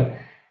complicated, but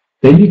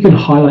then you can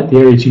highlight the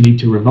areas you need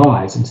to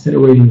revise. Instead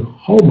of reading the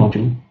whole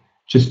module,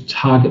 just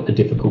target the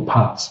difficult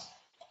parts.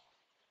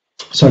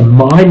 So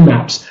mind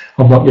maps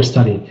of what you're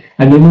studying,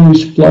 and then we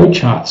use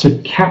flowcharts,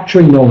 so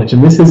capturing knowledge,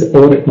 and this is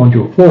audit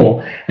module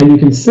 4, and you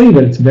can see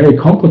that it's very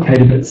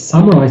complicated, but it's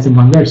summarized in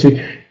one go. So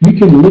you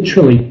can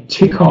literally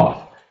tick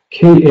off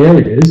key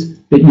areas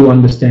that you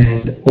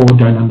understand or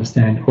don't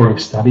understand or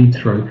have studied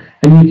through,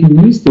 and you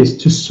can use this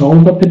to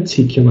solve a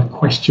particular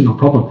question or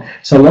problem.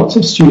 So lots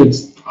of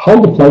students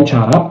hold the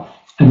flowchart up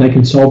and they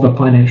can solve a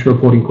financial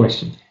reporting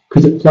question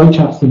because it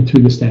flowcharts them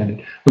through the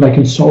standard, or they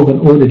can solve an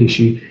audit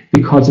issue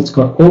because it's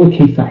got all the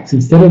key facts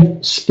instead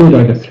of split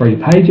over 3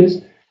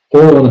 pages,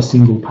 all on a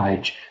single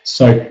page.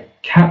 So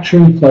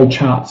capturing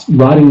flowcharts,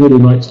 writing little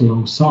notes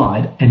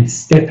alongside and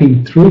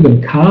stepping through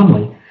them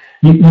calmly.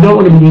 You don't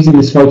want to be using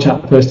this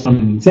flowchart the first time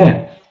in the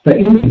exam. But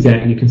in the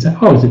exam, you can say,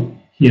 oh, is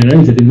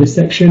it in this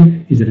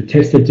section? Is it a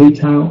test of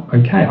detail?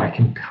 Okay, I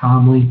can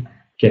calmly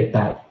get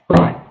that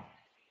right.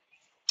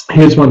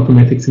 Here's one from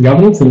Ethics and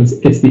Governance, and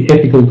it's the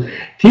ethical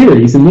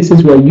theories, and this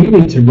is where you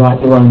need to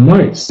write your own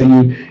notes. So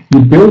you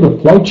build a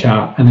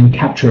flowchart and then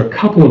capture a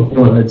couple of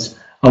words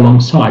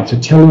alongside. So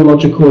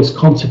teleological is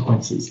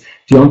consequences.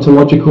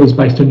 Deontological is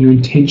based on your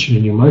intention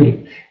and your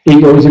motive.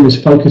 Egoism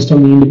is focused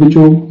on the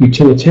individual.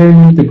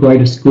 Utilitarian, the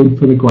greatest good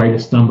for the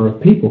greatest number of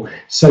people.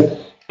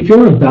 So if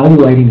you're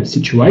evaluating a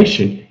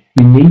situation,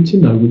 you need to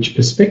know which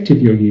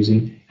perspective you're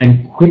using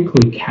and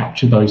quickly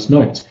capture those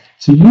notes.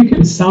 So you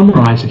can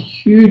summarize a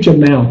huge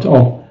amount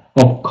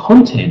of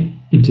content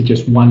into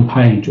just 1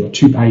 page or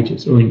 2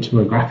 pages or into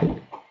a graphic.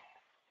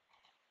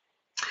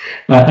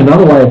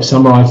 Another way of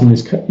summarizing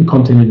this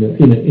content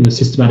in a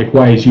systematic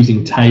way is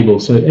using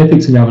tables. So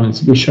ethics and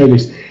governance, we show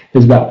this,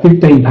 there's about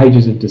 15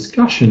 pages of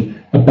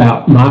discussion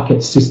about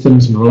market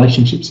systems and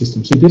relationship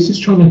systems. So this is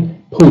trying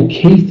to pull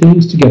key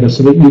things together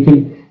so that you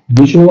can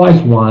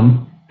visualize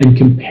one and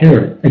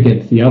compare it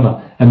against the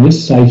other. And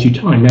this saves you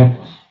time. Now,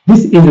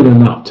 this isn't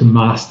enough to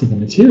master the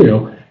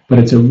material, but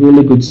it's a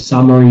really good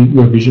summary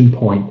revision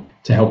point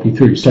to help you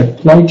through. So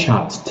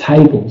flowcharts,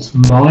 tables,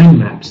 mind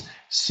maps,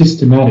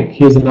 systematic.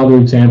 Here's another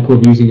example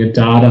of using a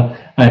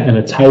data and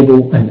a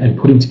table and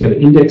putting together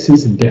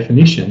indexes and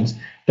definitions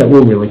that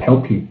will really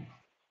help you.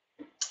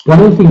 One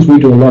of the things we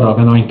do a lot of,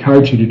 and I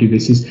encourage you to do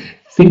this, is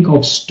think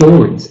of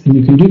stories. And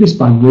you can do this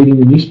by reading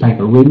the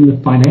newspaper, reading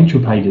the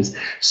financial pages.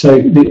 So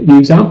the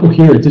example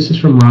here, this is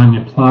from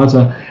Rania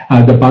Plaza,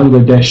 the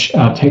Bangladesh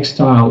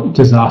textile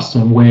disaster,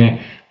 where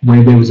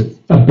there was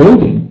a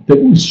building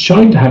that was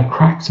shown to have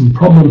cracks and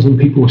problems, and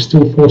people were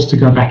still forced to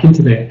go back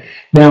into there.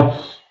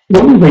 Now,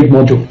 when we read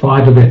Module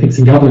 5 of Ethics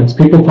and Governance,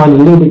 people find it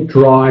a little bit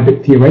dry, a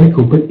bit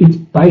theoretical, but it's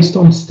based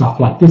on stuff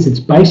like this. It's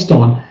based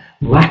on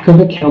lack of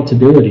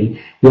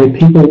accountability, where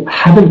people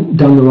haven't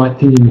done the right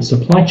thing in the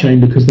supply chain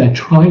because they're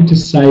trying to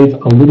save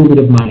a little bit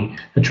of money.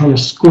 They're trying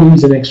to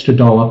squeeze an extra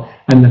dollar,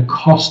 and the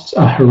costs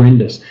are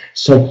horrendous.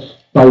 So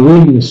by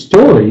reading the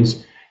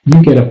stories,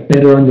 you get a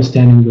better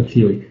understanding of the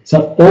theory.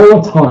 So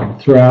all the time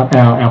throughout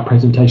our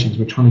presentations,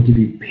 we're trying to give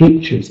you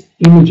pictures,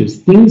 images,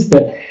 things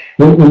that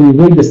when you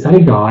read the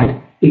study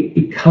guide,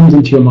 it comes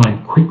into your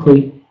mind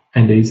quickly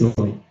and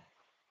easily.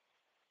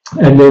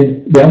 And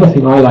then the other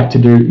thing I like to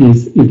do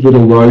is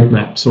little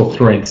roadmaps or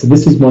threads. So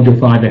this is Module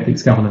 5,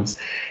 Ethics Governance.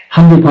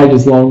 100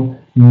 pages long,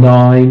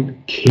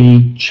 9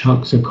 key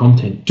chunks of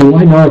content. Do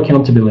I know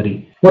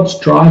accountability? What's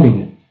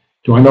driving it?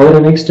 Do I know what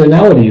an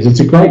externality is?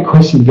 It's a great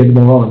question to get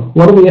them on.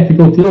 What are the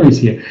ethical theories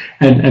here?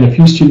 And a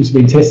few students have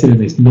been tested in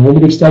this.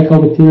 Normative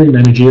stakeholder theory,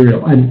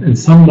 managerial. And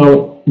some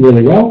know it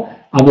really well.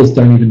 Others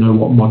don't even know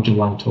what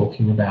module I'm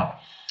talking about.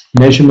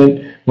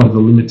 Measurement, what are the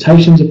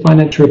limitations of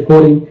financial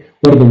reporting?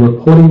 What are the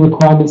reporting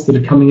requirements that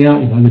are coming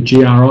out? You know, the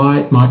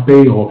GRI it might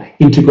be, or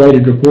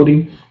integrated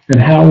reporting. And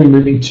how are we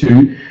moving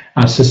to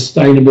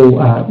sustainable,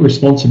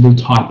 responsible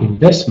type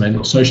investment,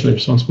 or socially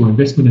responsible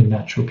investment in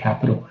natural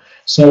capital?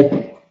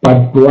 So by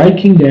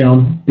breaking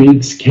down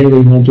big,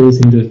 scary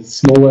modules into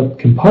smaller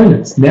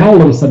components, now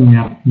all of a sudden we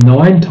have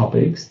 9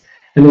 topics,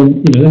 and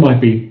then there might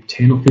be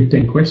 10 or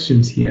 15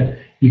 questions here.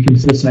 You can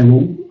sort of say,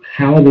 well,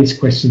 how are these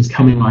questions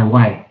coming my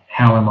way?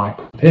 How am I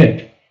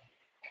prepared?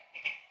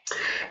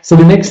 So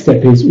the next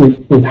step is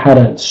we've had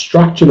a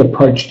structured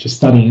approach to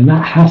studying, and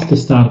that has to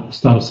start at the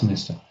start of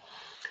semester.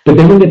 But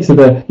then we get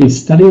to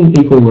is studying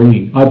equal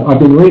reading. I've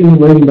been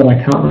reading, but I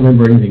can't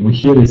remember anything. We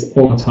hear this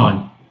all the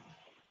time.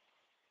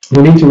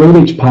 We need to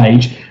read each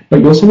page, but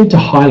you also need to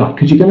highlight,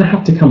 because you're going to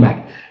have to come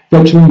back.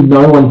 Virtually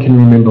no one can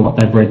remember what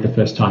they've read the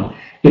first time.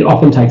 It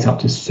often takes up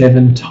to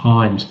 7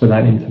 times for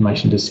that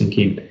information to sink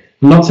in.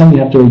 I'm not saying you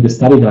have to read the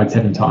study guide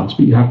 7 times,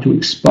 but you have to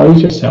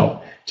expose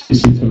yourself to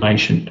this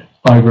information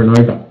over and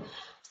over.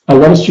 A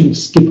lot of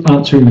students skip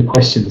answering the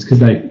questions because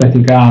they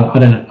think, I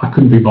don't know, I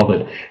couldn't be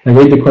bothered. They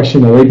read the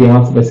question, they read the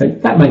answer, they say,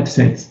 that makes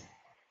sense.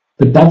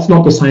 But that's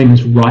not the same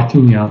as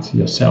writing the answer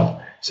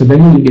yourself. So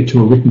then when you get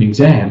to a written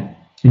exam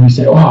and you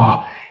say,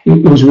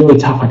 it was really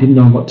tough, I didn't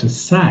know what to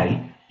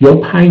say,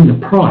 you're paying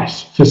the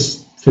price for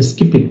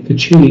skipping, for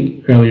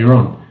cheating earlier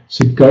on.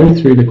 So go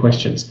through the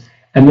questions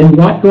and then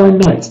write your own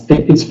notes.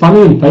 It's funny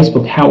on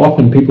Facebook how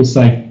often people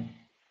say,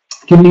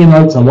 give me your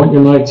notes, I want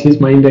your notes, here's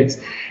my index.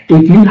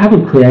 If you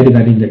haven't created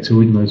that index or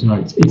written those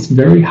notes, it's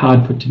very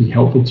hard for it to be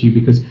helpful to you,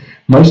 because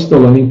most of the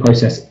learning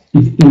process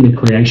is in the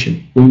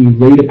creation. When you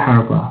read a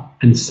paragraph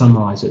and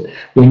summarize it,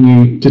 when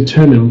you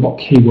determine what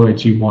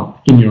keywords you want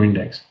in your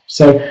index.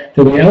 So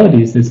the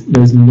reality is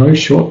there's no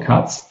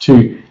shortcuts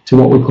to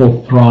what we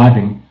call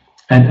thriving.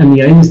 And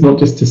the aim is not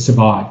just to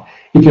survive.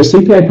 If your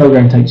CPA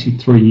program takes you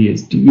 3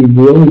 years, do you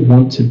really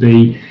want to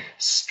be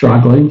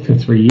struggling for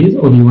 3 years,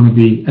 or do you want to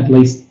be at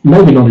least,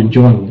 maybe not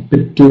enjoying it,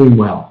 but doing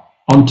well,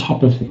 on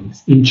top of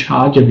things, in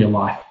charge of your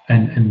life,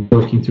 and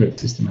working through it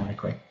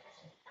systematically?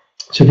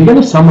 So if you're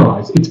going to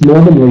summarize, it's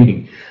more than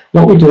reading.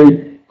 What we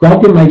do,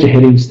 grab your major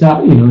heading,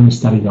 start in the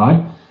study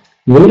guide,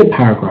 read a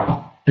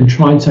paragraph, and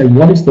try and say,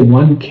 what is the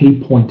one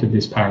key point of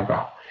this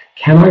paragraph?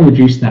 Can I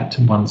reduce that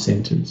to 1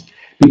 sentence?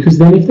 Because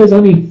then if there's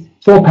only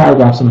 4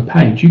 paragraphs on a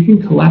page, you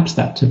can collapse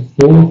that to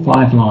 4 or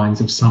 5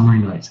 lines of summary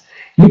notes.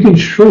 You can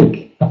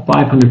shrink a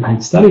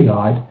 500-page study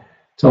guide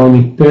to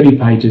only 30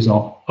 pages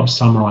of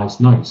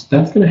summarized notes.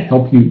 That's going to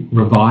help you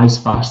revise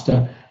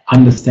faster,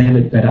 understand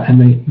it better,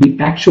 and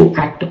the actual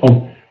act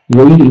of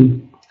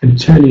reading and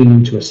turning it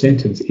into a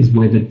sentence is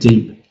where the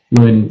deep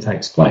learning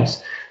takes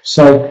place.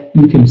 So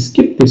you can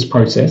skip this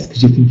process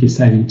because you think you're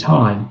saving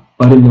time,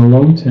 but in the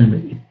long term,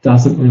 it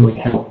doesn't really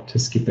help to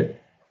skip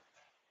it.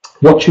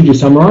 What should you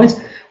summarize?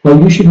 Well,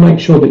 you should make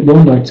sure that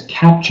your notes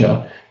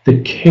capture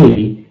the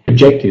key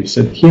objectives.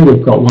 So here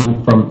we've got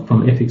one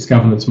from Ethics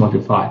Governance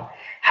Module 5.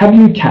 Have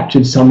you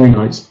captured summary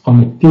notes on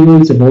the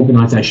theories of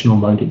organisational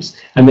motives?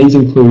 And these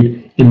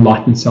include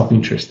enlightened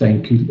self-interest, they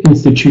include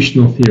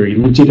institutional theory,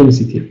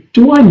 legitimacy theory.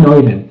 Do I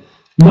know them?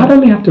 You might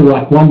only have to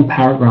write 1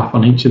 paragraph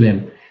on each of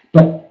them,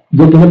 but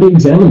you're going to be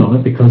examined on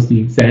it because the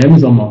exam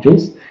is on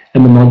modules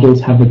and the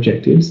modules have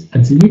objectives.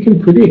 And so you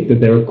can predict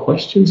that there are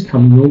questions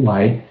coming your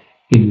way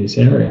in this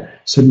area.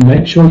 So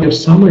make sure your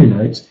summary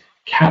notes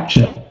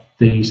capture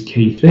these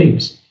key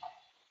themes.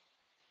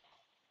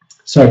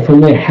 So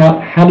from there,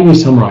 how do you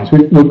summarize?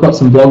 We've got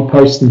some blog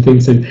posts and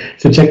things,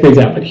 so check these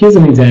out. But here's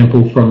an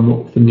example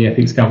from the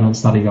Ethics Governance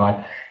Study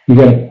Guide. You've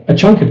got a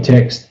chunk of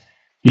text,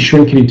 you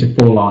shrink it into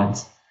 4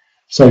 lines.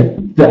 So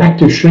the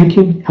act of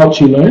shrinking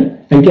helps you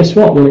learn. And guess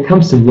what? When it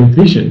comes to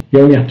revision, you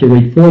only have to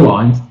read 4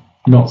 lines,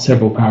 not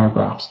several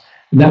paragraphs.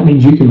 And that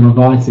means you can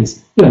revise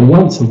this,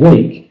 once a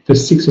week for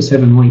 6 or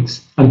 7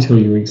 weeks until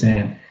your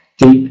exam.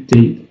 Deep,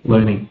 deep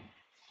learning.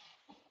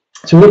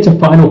 So we're to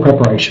final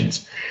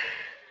preparations.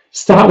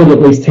 Start with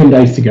at least 10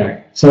 days to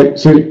go. So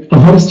a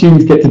lot of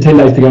students get to 10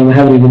 days to go and they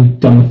haven't even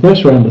done the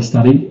first round of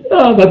study.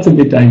 Oh, that's a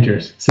bit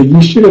dangerous. So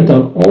you should have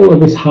done all of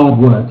this hard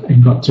work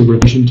and got to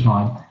revision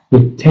time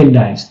with 10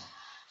 days.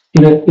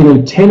 In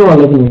a 10 or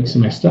 11 week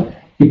semester,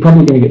 you're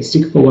probably going to get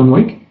sick for 1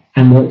 week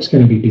and work's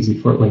going to be busy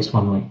for at least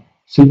 1 week.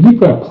 So you've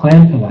got to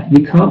plan for that.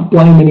 You can't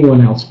blame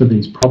anyone else for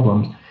these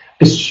problems.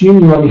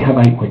 Assume you only have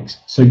 8 weeks.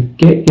 So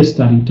get your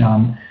study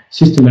done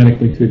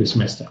systematically through the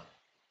semester.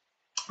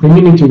 Then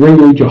you need to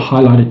reread your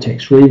highlighted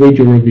text, reread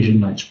your revision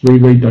notes,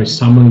 reread those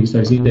summaries,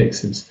 those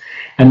indexes,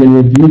 and then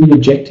review the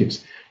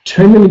objectives.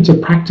 Turn them into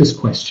practice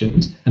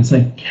questions and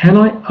say, can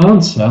I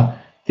answer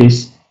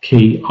this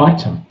key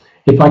item?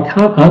 If I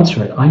can't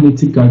answer it, I need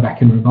to go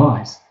back and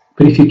revise.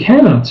 But if you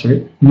can answer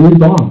it,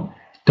 move on.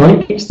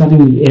 Don't keep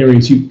studying the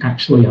areas you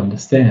actually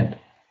understand.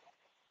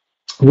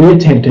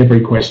 Reattempt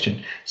every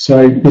question.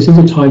 So this is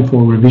a time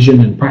for revision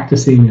and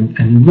practicing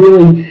and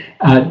really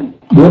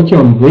working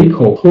on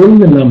recall, pulling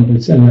the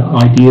numbers and the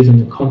ideas and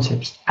the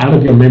concepts out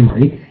of your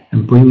memory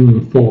and bringing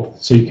them forth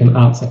so you can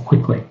answer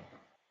quickly.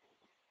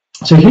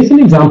 So here's an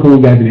example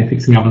we gave in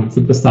ethics and governance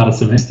at the start of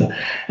semester.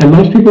 And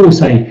most people will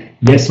say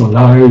yes or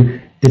no,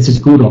 this is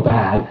good or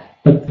bad.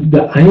 But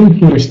the aim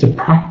here is to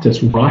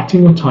practice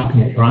writing or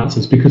typing out your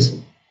answers, because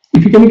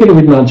if you're going to get a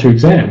written answer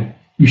exam,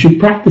 you should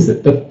practice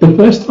it. The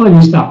first time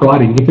you start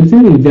writing, if it's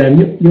in the exam,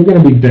 you're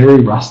going to be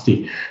very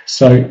rusty.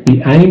 So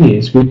the aim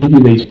is, we'll give you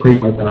these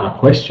pre-webinar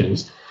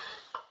questions,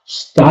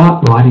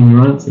 start writing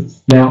your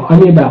answers. Now,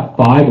 only about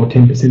 5 or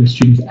 10% of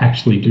students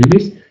actually do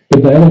this,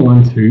 but they're the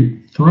ones who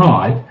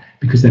thrive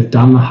because they've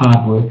done the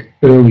hard work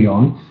early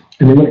on.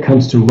 And then when it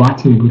comes to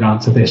writing a good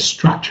answer, their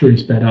structure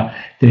is better,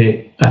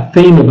 their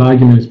theme of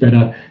argument is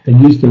better, they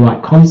use the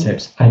right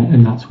concepts,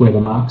 and that's where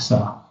the marks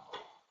are.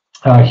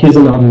 Here's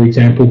another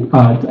example,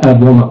 a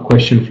warm-up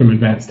question from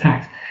advanced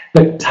tax.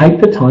 But take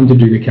the time to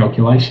do the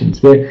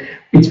calculations.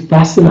 It's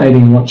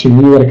fascinating watching.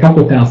 We've got a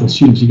couple of thousand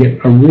students. You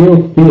get a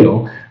real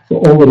feel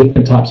for all the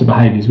different types of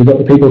behaviours. We've got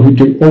the people who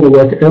do all the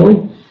work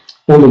early,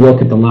 all the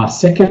work at the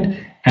last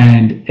second,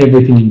 and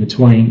everything in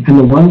between. And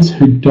the ones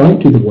who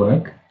don't do the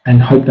work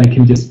and hope they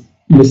can just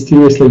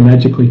mysteriously,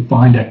 magically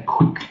find a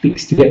quick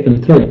fix to get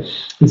them through.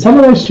 And some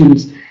of those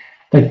students,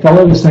 they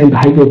follow the same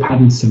behavioural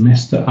patterns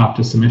semester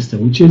after semester,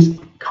 which is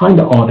kind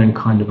of odd and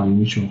kind of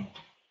unusual.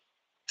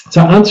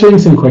 So answering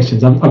some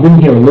questions. I've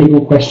written here a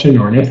legal question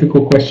or an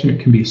ethical question. It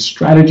can be a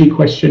strategy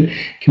question.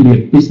 It can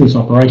be a business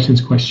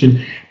operations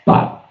question.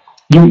 But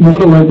you've got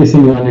to learn this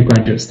in your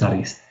undergraduate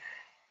studies.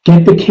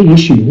 Get the key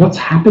issue. What's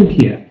happened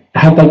here?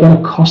 Have they got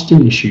a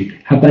costing issue?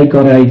 Have they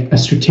got a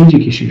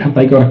strategic issue? Have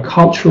they got a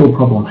cultural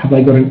problem? Have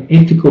they got an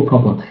ethical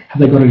problem? Have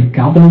they got a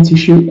governance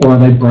issue, or are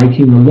they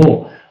breaking the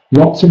law?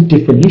 Lots of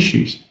different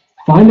issues.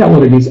 Find out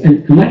what it is,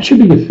 and that should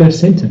be your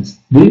first sentence.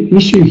 The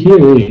issue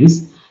here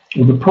is,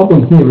 or the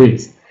problem here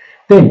is,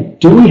 then,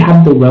 do we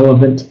have the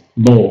relevant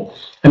law?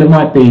 And it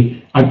might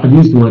be, I've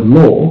used the word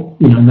law,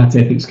 and that's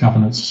ethics,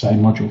 governance, say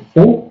module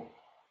 4.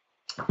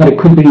 But it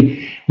could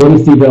be, what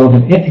is the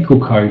relevant ethical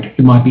code?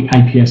 It might be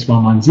APS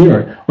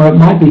 110, or it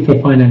might be for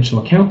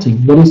financial accounting.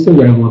 What is the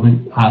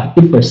relevant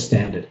IFRS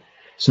standard?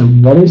 So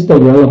what is the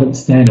relevant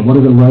standard? What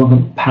are the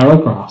relevant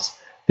paragraphs?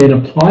 Then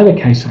apply the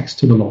case facts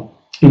to the law.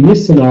 In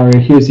this scenario,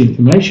 here's the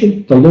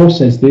information. The law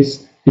says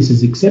this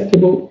is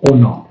acceptable or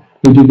not.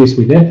 We do this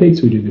with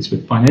ethics, we do this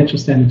with financial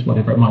standards,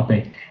 whatever it might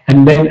be.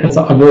 And then, as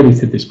I've already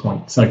said this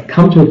point, so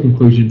come to a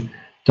conclusion,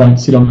 don't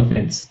sit on the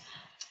fence,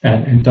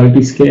 and don't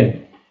be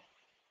scared.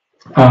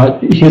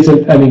 Here's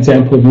an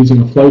example of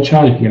using a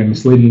flowchart. If you get a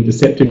misleading and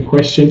deceptive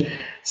question,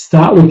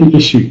 start with the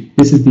issue.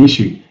 This is the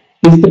issue.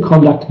 Is the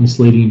conduct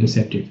misleading and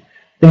deceptive?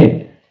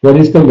 Then, what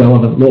is the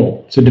relevant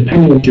law? So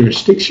depending on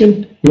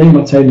jurisdiction, you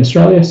might say in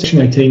Australia, Section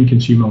 18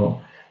 consumer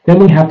law. Then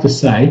we have to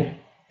say,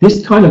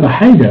 this kind of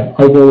behaviour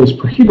overall is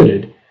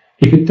prohibited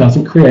if it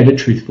doesn't create a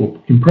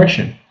truthful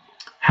impression.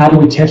 How do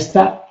we test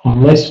that?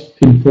 On less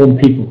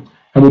informed people.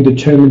 And we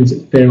determine, is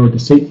it fair or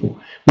deceitful?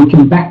 We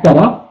can back that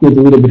up with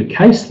a little bit of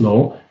case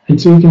law, and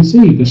so you can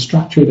see the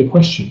structure of the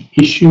question: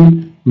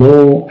 issue,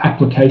 law,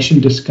 application,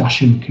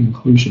 discussion,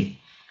 conclusion.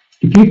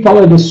 If you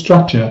follow this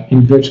structure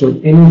in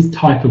virtually any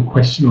type of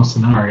question or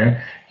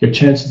scenario, your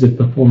chances of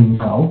performing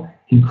well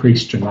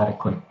increase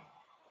dramatically.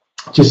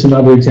 Just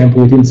another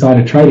example with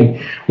insider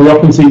trading. We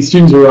often see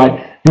students who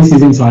write, this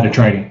is insider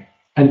trading.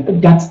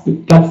 And that's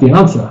the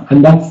answer.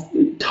 And that's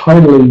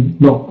totally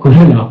not good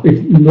enough.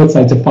 If, let's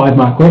say it's a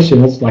 5-mark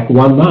question, that's like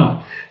 1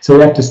 mark. So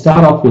we have to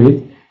start off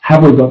with,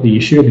 have we got the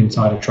issue of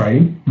insider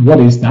trading? What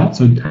is that?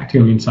 So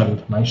acting on inside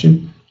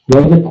information.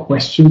 What are the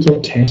questions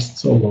or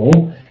tests or law?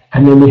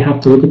 And then we have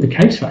to look at the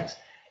case facts.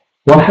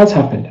 What has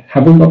happened?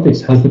 Have we got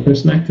this? Has the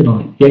person acted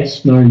on it?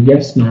 Yes, no,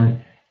 yes, no.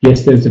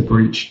 Yes, there's a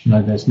breach.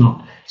 No, there's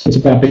not. So it's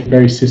about being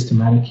very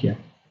systematic here.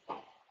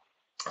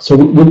 So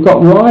we've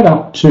got right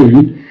up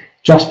to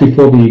just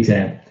before the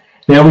exam.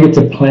 Now we get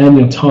to plan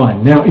your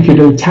time. Now, if you're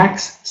doing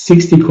tax,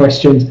 60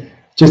 questions,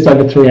 just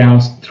over 3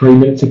 hours, 3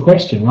 minutes a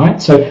question,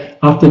 right? So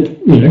after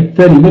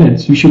 30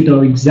 minutes, you should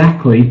know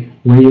exactly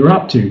where you're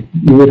up to.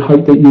 You would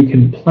hope that you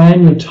can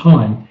plan your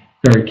time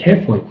very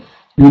carefully.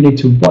 You need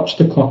to watch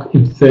the clock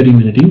in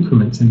 30-minute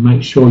increments and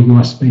make sure you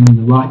are spending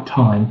the right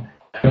time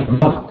per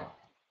mark.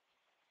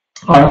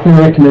 I often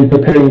recommend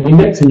preparing an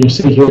index, and you'll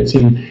see here it's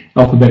in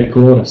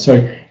alphabetical order.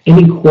 So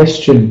any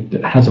question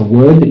that has a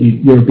word that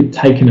you're a bit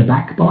taken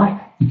aback by,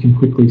 you can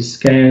quickly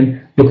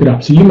scan, look it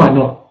up. So you might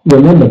not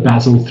remember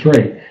Basel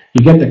 3.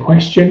 You get the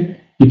question,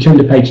 you turn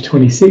to page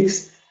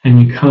 26,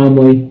 and you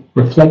calmly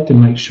reflect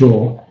and make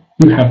sure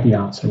you have the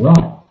answer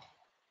right.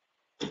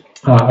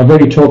 I've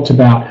already talked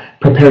about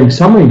preparing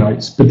summary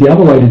notes, but the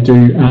other way to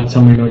do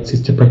summary notes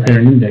is to prepare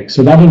an index.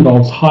 So that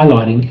involves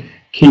highlighting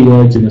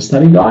keywords in the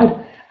study guide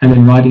and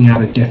then writing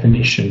out a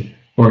definition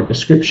or a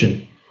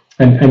description.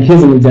 And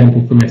here's an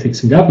example from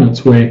Ethics and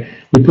Governance where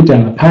we put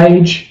down the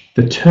page,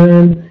 the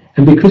term,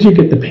 and because you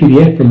get the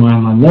PDF from My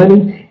Online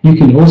Learning, you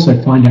can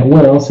also find out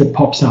where else it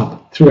pops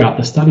up throughout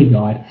the study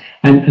guide.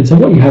 And so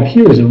what you have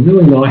here is a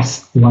really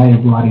nice way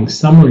of writing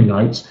summary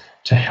notes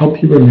to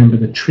help you remember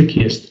the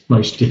trickiest,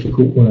 most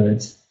difficult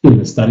words in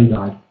the study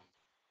guide.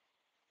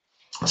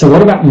 So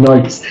what about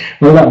notes?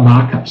 What about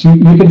markups?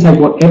 You can take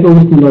whatever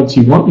little notes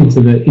you want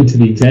into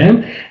the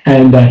exam.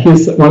 And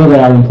here's one of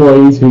our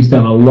employees who's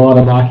done a lot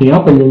of marking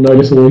up, and you'll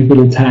notice all these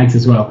little tags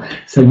as well.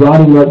 So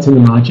writing notes in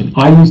the margin.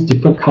 I use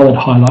different coloured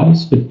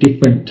highlighters for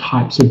different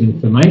types of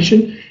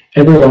information.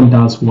 Everyone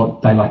does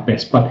what they like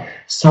best, but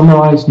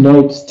summarise,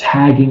 notes,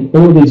 tagging,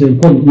 all of these are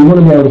important. You want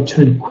to be able to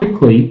turn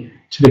quickly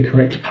to the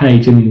correct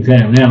page in the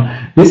exam.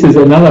 Now, this is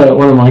another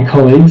one of my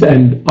colleagues,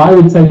 and I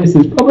would say this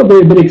is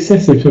probably a bit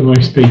excessive for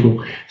most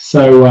people.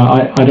 So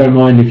I don't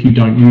mind if you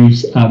don't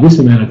use this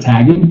amount of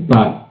tagging,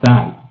 but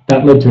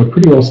that led to a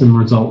pretty awesome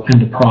result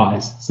and a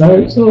prize. So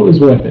it was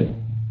worth it.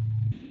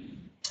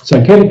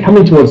 So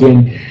coming towards the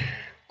end,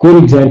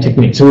 good exam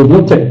technique. So we've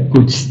looked at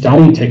good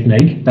study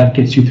technique, that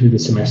gets you through the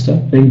semester,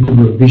 then good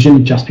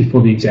revision just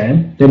before the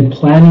exam, then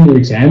planning your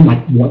exam,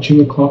 like watching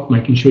the clock,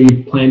 making sure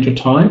you've planned your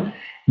time.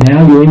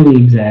 Now you're in the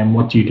exam,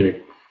 what do?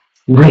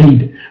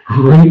 Read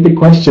the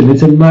question.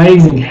 It's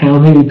amazing how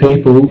many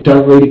people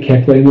don't read it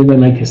carefully and then they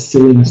make a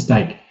silly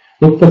mistake.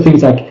 Look for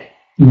things like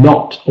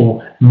not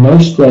or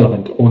most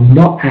relevant or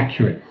not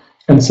accurate.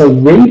 And so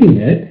reading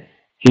it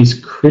is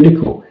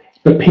critical.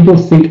 But people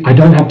think, I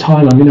don't have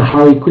time, I'm in a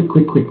hurry,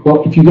 quick.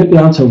 Well, if you get the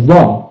answer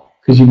wrong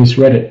because you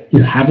misread it,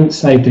 you haven't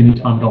saved any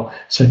time at all.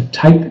 So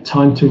take the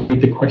time to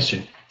read the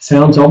question.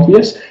 Sounds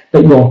obvious,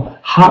 but your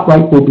heart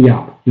rate will be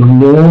up. Your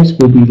nerves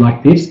will be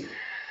like this.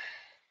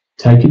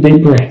 Take a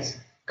deep breath,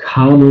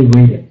 calmly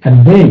read it,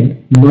 and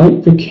then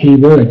note the key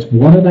words.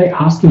 What are they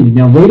asking you?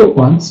 Now read it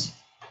once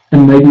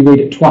and maybe read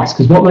it twice,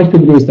 because what most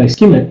people do is they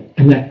skim it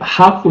and they're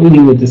half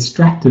reading the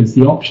distractors,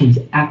 the options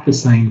at the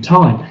same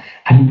time.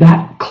 And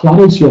that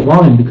clutters your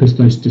mind because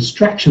those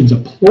distractions are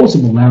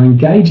plausible, they're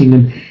engaging,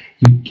 and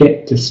you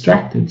get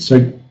distracted.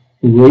 So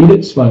read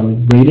it slowly,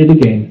 read it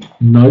again,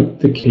 note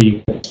the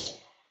key words.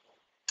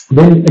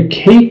 Then the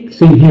key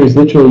thing here is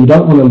literally you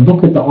don't want to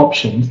look at the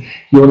options,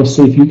 you want to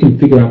see if you can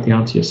figure out the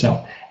answer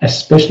yourself,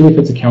 especially if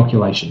it's a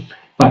calculation.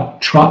 But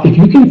if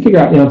you can figure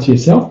out the answer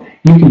yourself,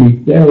 you can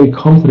be very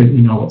confident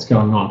you know what's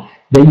going on.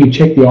 Then you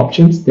check the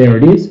options, there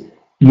it is,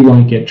 you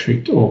won't get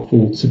tricked or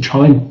fooled. So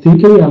try and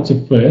think of the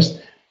answer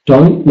first.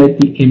 Don't let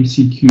the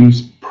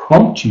MCQs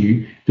prompt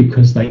you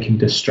because they can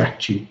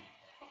distract you.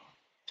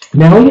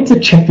 Now we get to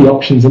check the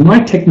options, and my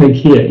technique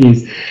here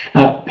is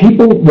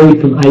people read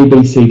from A,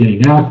 B, C, D.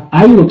 Now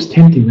if A looks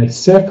tempting, they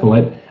circle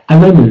it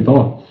and they move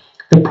on.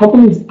 The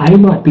problem is A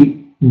might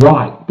be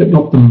right, but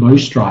not the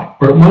most right,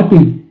 or it might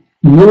be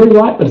really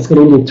right, but it's got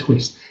a little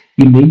twist.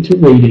 You need to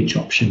read each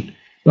option.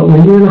 But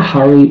when you're in a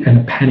hurry and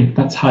a panic,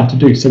 that's hard to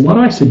do. So what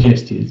I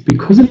suggest is,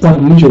 because it's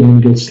unusual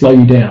and it'll slow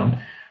you down,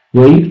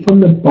 read from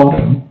the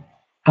bottom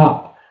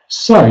up.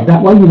 So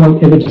that way you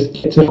won't ever just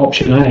get to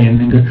option A and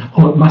then go,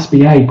 oh, it must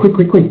be A,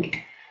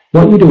 quick.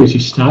 What you do is you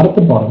start at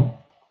the bottom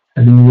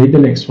and then you read the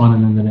next one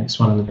and then the next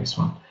one and the next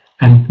one.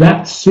 And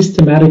that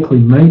systematically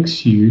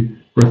makes you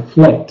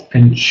reflect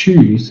and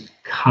choose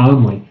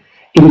calmly.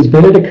 It is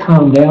better to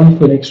calm down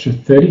for an extra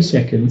 30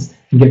 seconds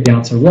and get the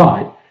answer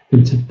right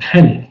than to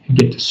panic and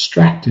get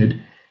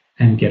distracted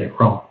and get it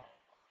wrong.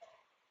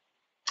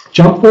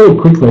 Jump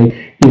forward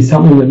quickly is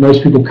something that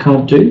most people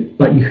can't do,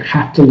 but you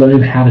have to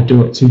learn how to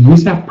do it. So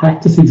use our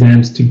practice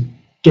exams to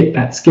get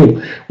that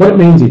skill. What it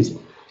means is,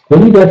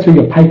 when you go through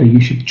your paper, you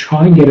should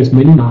try and get as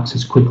many marks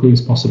as quickly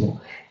as possible.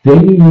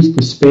 Then you use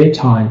the spare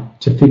time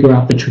to figure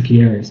out the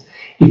tricky areas.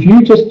 If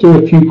you just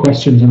do a few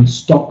questions and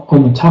stop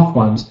on the tough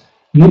ones,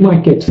 you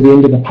might get to the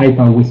end of the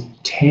paper with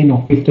 10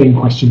 or 15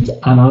 questions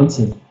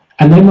unanswered.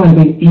 And they might have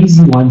been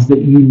easy ones that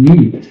you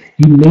knew.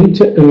 You need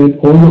to earn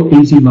all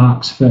your easy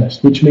marks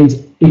first, which means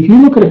if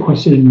you look at a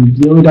question and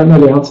you really don't know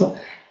the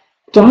answer,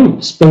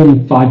 don't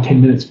spend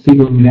 5-10 minutes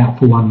figuring it out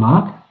for 1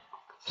 mark.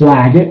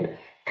 Flag it,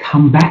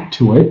 come back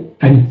to it,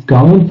 and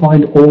go and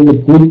find all the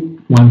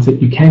good ones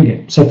that you can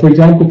get. So for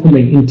example, for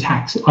me in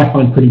tax, I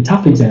find pretty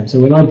tough exams. So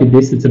when I did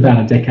this, it's about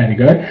a decade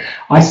ago,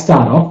 I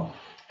start off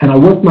and I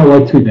worked my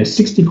way through. There's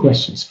 60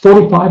 questions,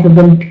 45 of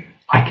them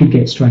I could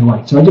get straight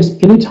away. So I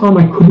just, anytime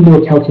I couldn't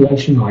do a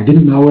calculation or I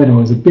didn't know it or I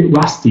was a bit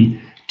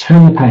rusty,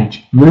 turn the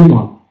page, move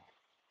on.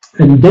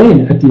 And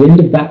then at the end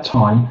of that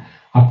time,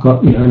 I've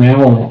got an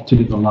hour left to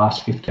do the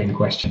last 15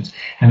 questions.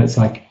 And it's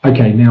like,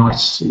 okay, now I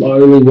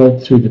slowly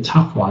work through the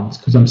tough ones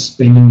because I'm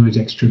spending those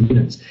extra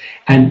minutes.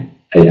 And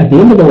at the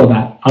end of all of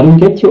that, I didn't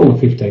get through all the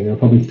 15. There were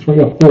probably 3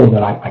 or 4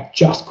 that I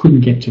just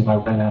couldn't get to. I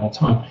ran out of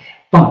time.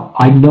 But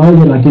I know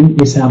that I didn't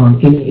miss out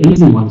on any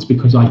easy ones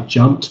because I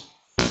jumped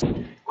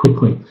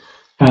quickly.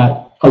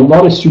 A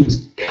lot of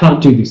students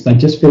can't do this. They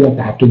just feel like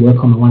they have to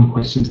work on the one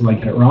question until they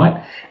get it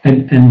right.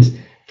 And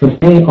for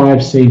me, I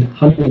have seen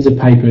hundreds of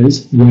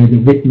papers where the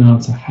written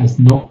answer has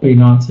not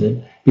been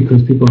answered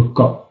because people have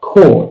got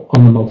caught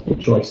on the multiple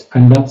choice.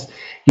 And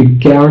you're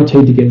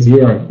guaranteed to get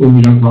 0 when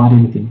you don't write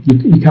anything.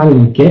 You can't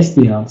even guess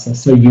the answer,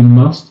 so you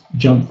must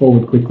jump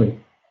forward quickly.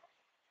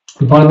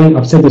 And finally,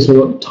 I've said this a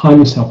lot, time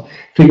yourself.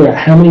 Figure out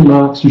how many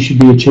marks you should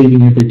be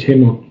achieving every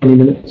 10 or 20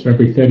 minutes or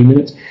every 30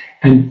 minutes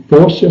and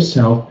force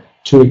yourself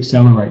to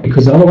accelerate,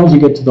 because otherwise you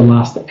get to the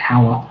last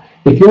hour.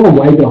 If you're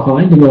way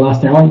behind in the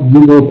last hour,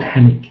 you will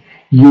panic.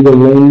 You will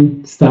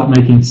then start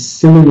making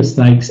silly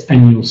mistakes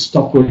and you'll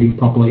stop reading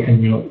properly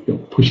and you're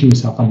pushing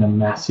yourself under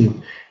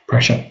massive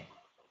pressure.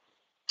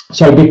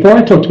 So before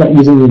I talked about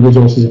using the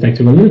resources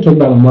effectively, I'm going to talk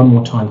about them one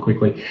more time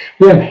quickly.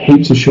 We have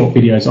heaps of short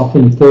videos,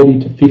 often 40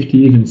 to 50,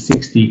 even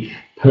 60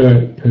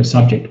 per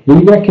subject. We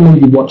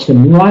recommend you watch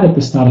them right at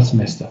the start of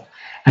semester.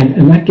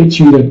 And that gets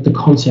you the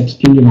concepts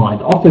in your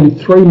mind, often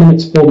 3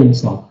 minutes, 4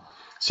 minutes long.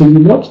 So you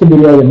watch the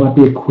video, there might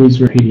be a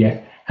quiz or a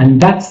PDF, and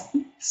that's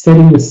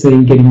setting the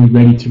scene, getting you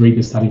ready to read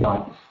the study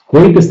guide.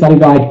 Read the study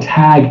guide,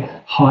 tag,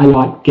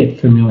 highlight, get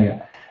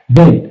familiar.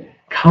 Then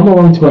come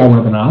along to our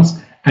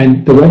webinars,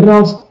 and the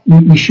webinars,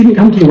 you shouldn't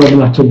come to the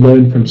webinar to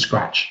learn from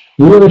scratch.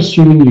 We're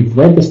assuming you've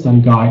read the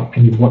study guide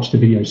and you've watched the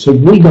video. So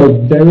we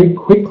go very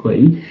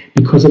quickly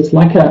because it's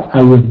like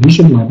a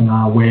revision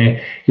webinar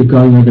where you're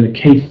going over the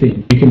key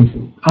thing. You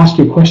can ask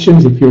your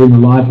questions if you're in the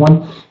live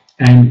one,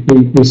 and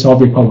we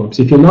solve your problems.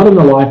 If you're not in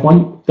the live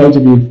one, those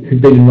of you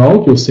who've been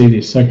enrolled, you'll see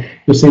this. So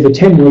you'll see the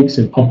 10 weeks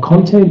of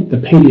content, the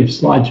PDF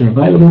slides are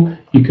available,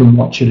 you can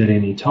watch it at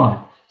any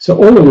time. So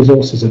all the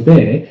resources are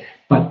there,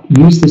 but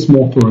use this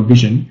more for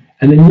revision,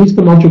 and then use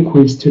the module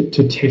quiz to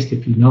test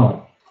if you know it.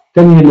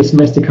 Then the end of the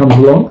semester comes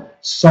along,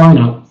 sign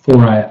up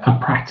for a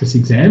practice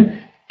exam,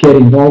 get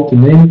involved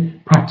in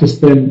them, practice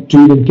them,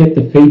 do them, get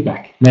the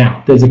feedback.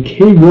 Now, there's a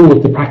key rule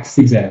with the practice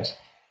exams.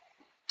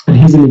 And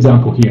here's an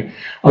example here.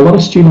 A lot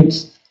of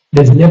students,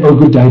 there's never a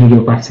good day to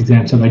do a practice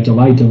exam, so they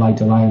delay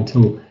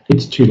until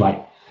it's too late.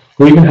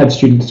 We even had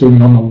students doing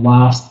it on the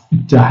last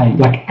day,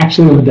 like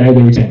actually on the day of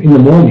their exam, in the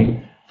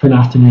morning for an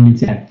afternoon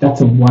exam.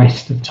 That's a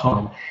waste of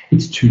time.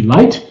 It's too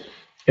late.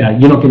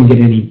 You're not going to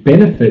get any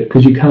benefit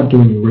because you can't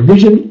do any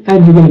revision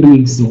and you're going to be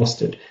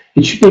exhausted.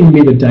 It shouldn't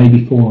be the day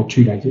before or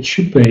 2 days. It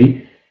should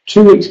be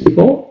 2 weeks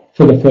before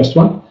for the first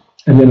one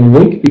and then a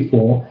week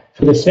before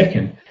for the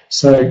second.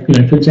 So,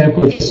 for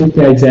example, if you sit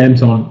the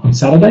exams on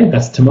Saturday,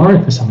 that's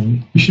tomorrow for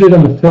something. You should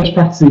have done the first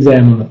practice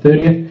exam on the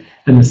 30th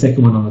and the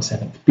second one on the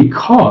 7th,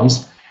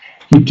 because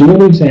you do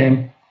an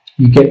exam,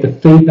 you get the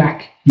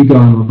feedback, you go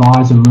and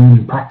revise and learn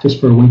and practice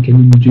for a week, and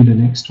then you do the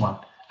next one.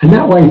 And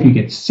that way, if you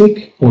get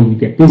sick or you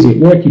get busy at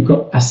work, you've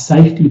got a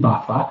safety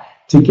buffer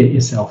to get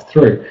yourself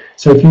through.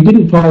 So if you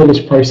didn't follow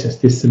this process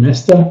this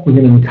semester, we're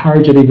going to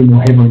encourage it even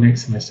more heavily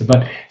next semester.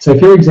 So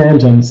if your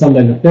exam's on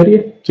Sunday the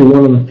 30th, do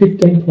one on the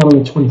 15th, one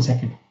on the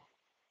 22nd.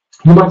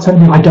 You might say to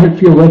me, I don't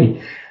feel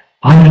ready.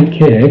 I don't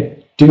care.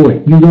 Do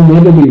it. You will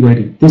never be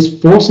ready. This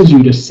forces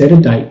you to set a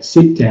date,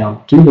 sit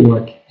down, do the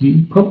work.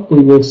 You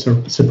probably will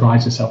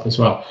surprise yourself as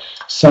well.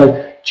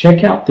 So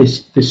check out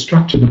this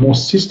structure. The more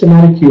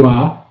systematic you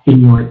are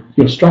in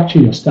your structure,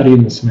 your study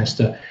in the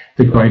semester,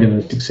 the greater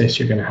the success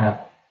you're going to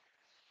have.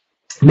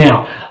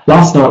 Now,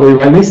 last night we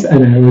ran this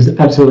and it was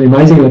absolutely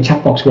amazing. The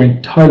chat box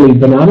went totally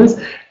bananas,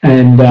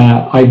 and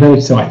I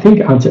managed to, I think,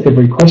 answer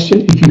every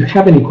question. If you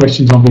have any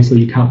questions, obviously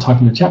you can't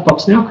type in the chat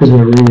box now because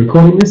we're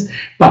re-recording this,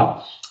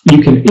 but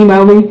you can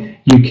email me,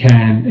 you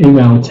can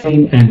email the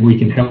team, and we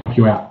can help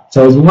you out.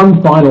 So as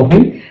one final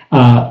thing,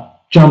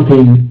 jump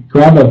in,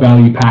 grab a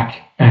value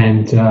pack,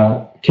 and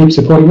keep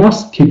supporting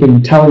us, keep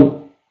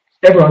telling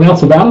everyone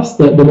else about us.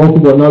 The more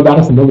people that know about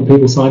us and the more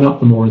people sign up,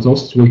 the more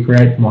resources we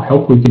create, the more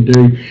help we can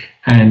do,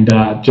 and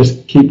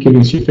just keep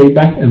giving us your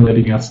feedback and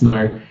letting us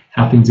know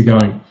how things are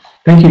going.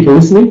 Thank you for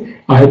listening.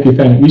 I hope you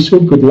found it useful.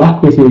 Good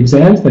luck with your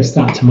exams. They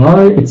start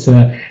tomorrow. It's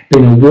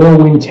been a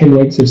whirlwind 10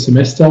 weeks of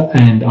semester,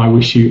 and I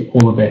wish you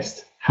all the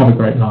best. Have a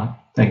great night.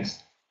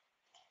 Thanks.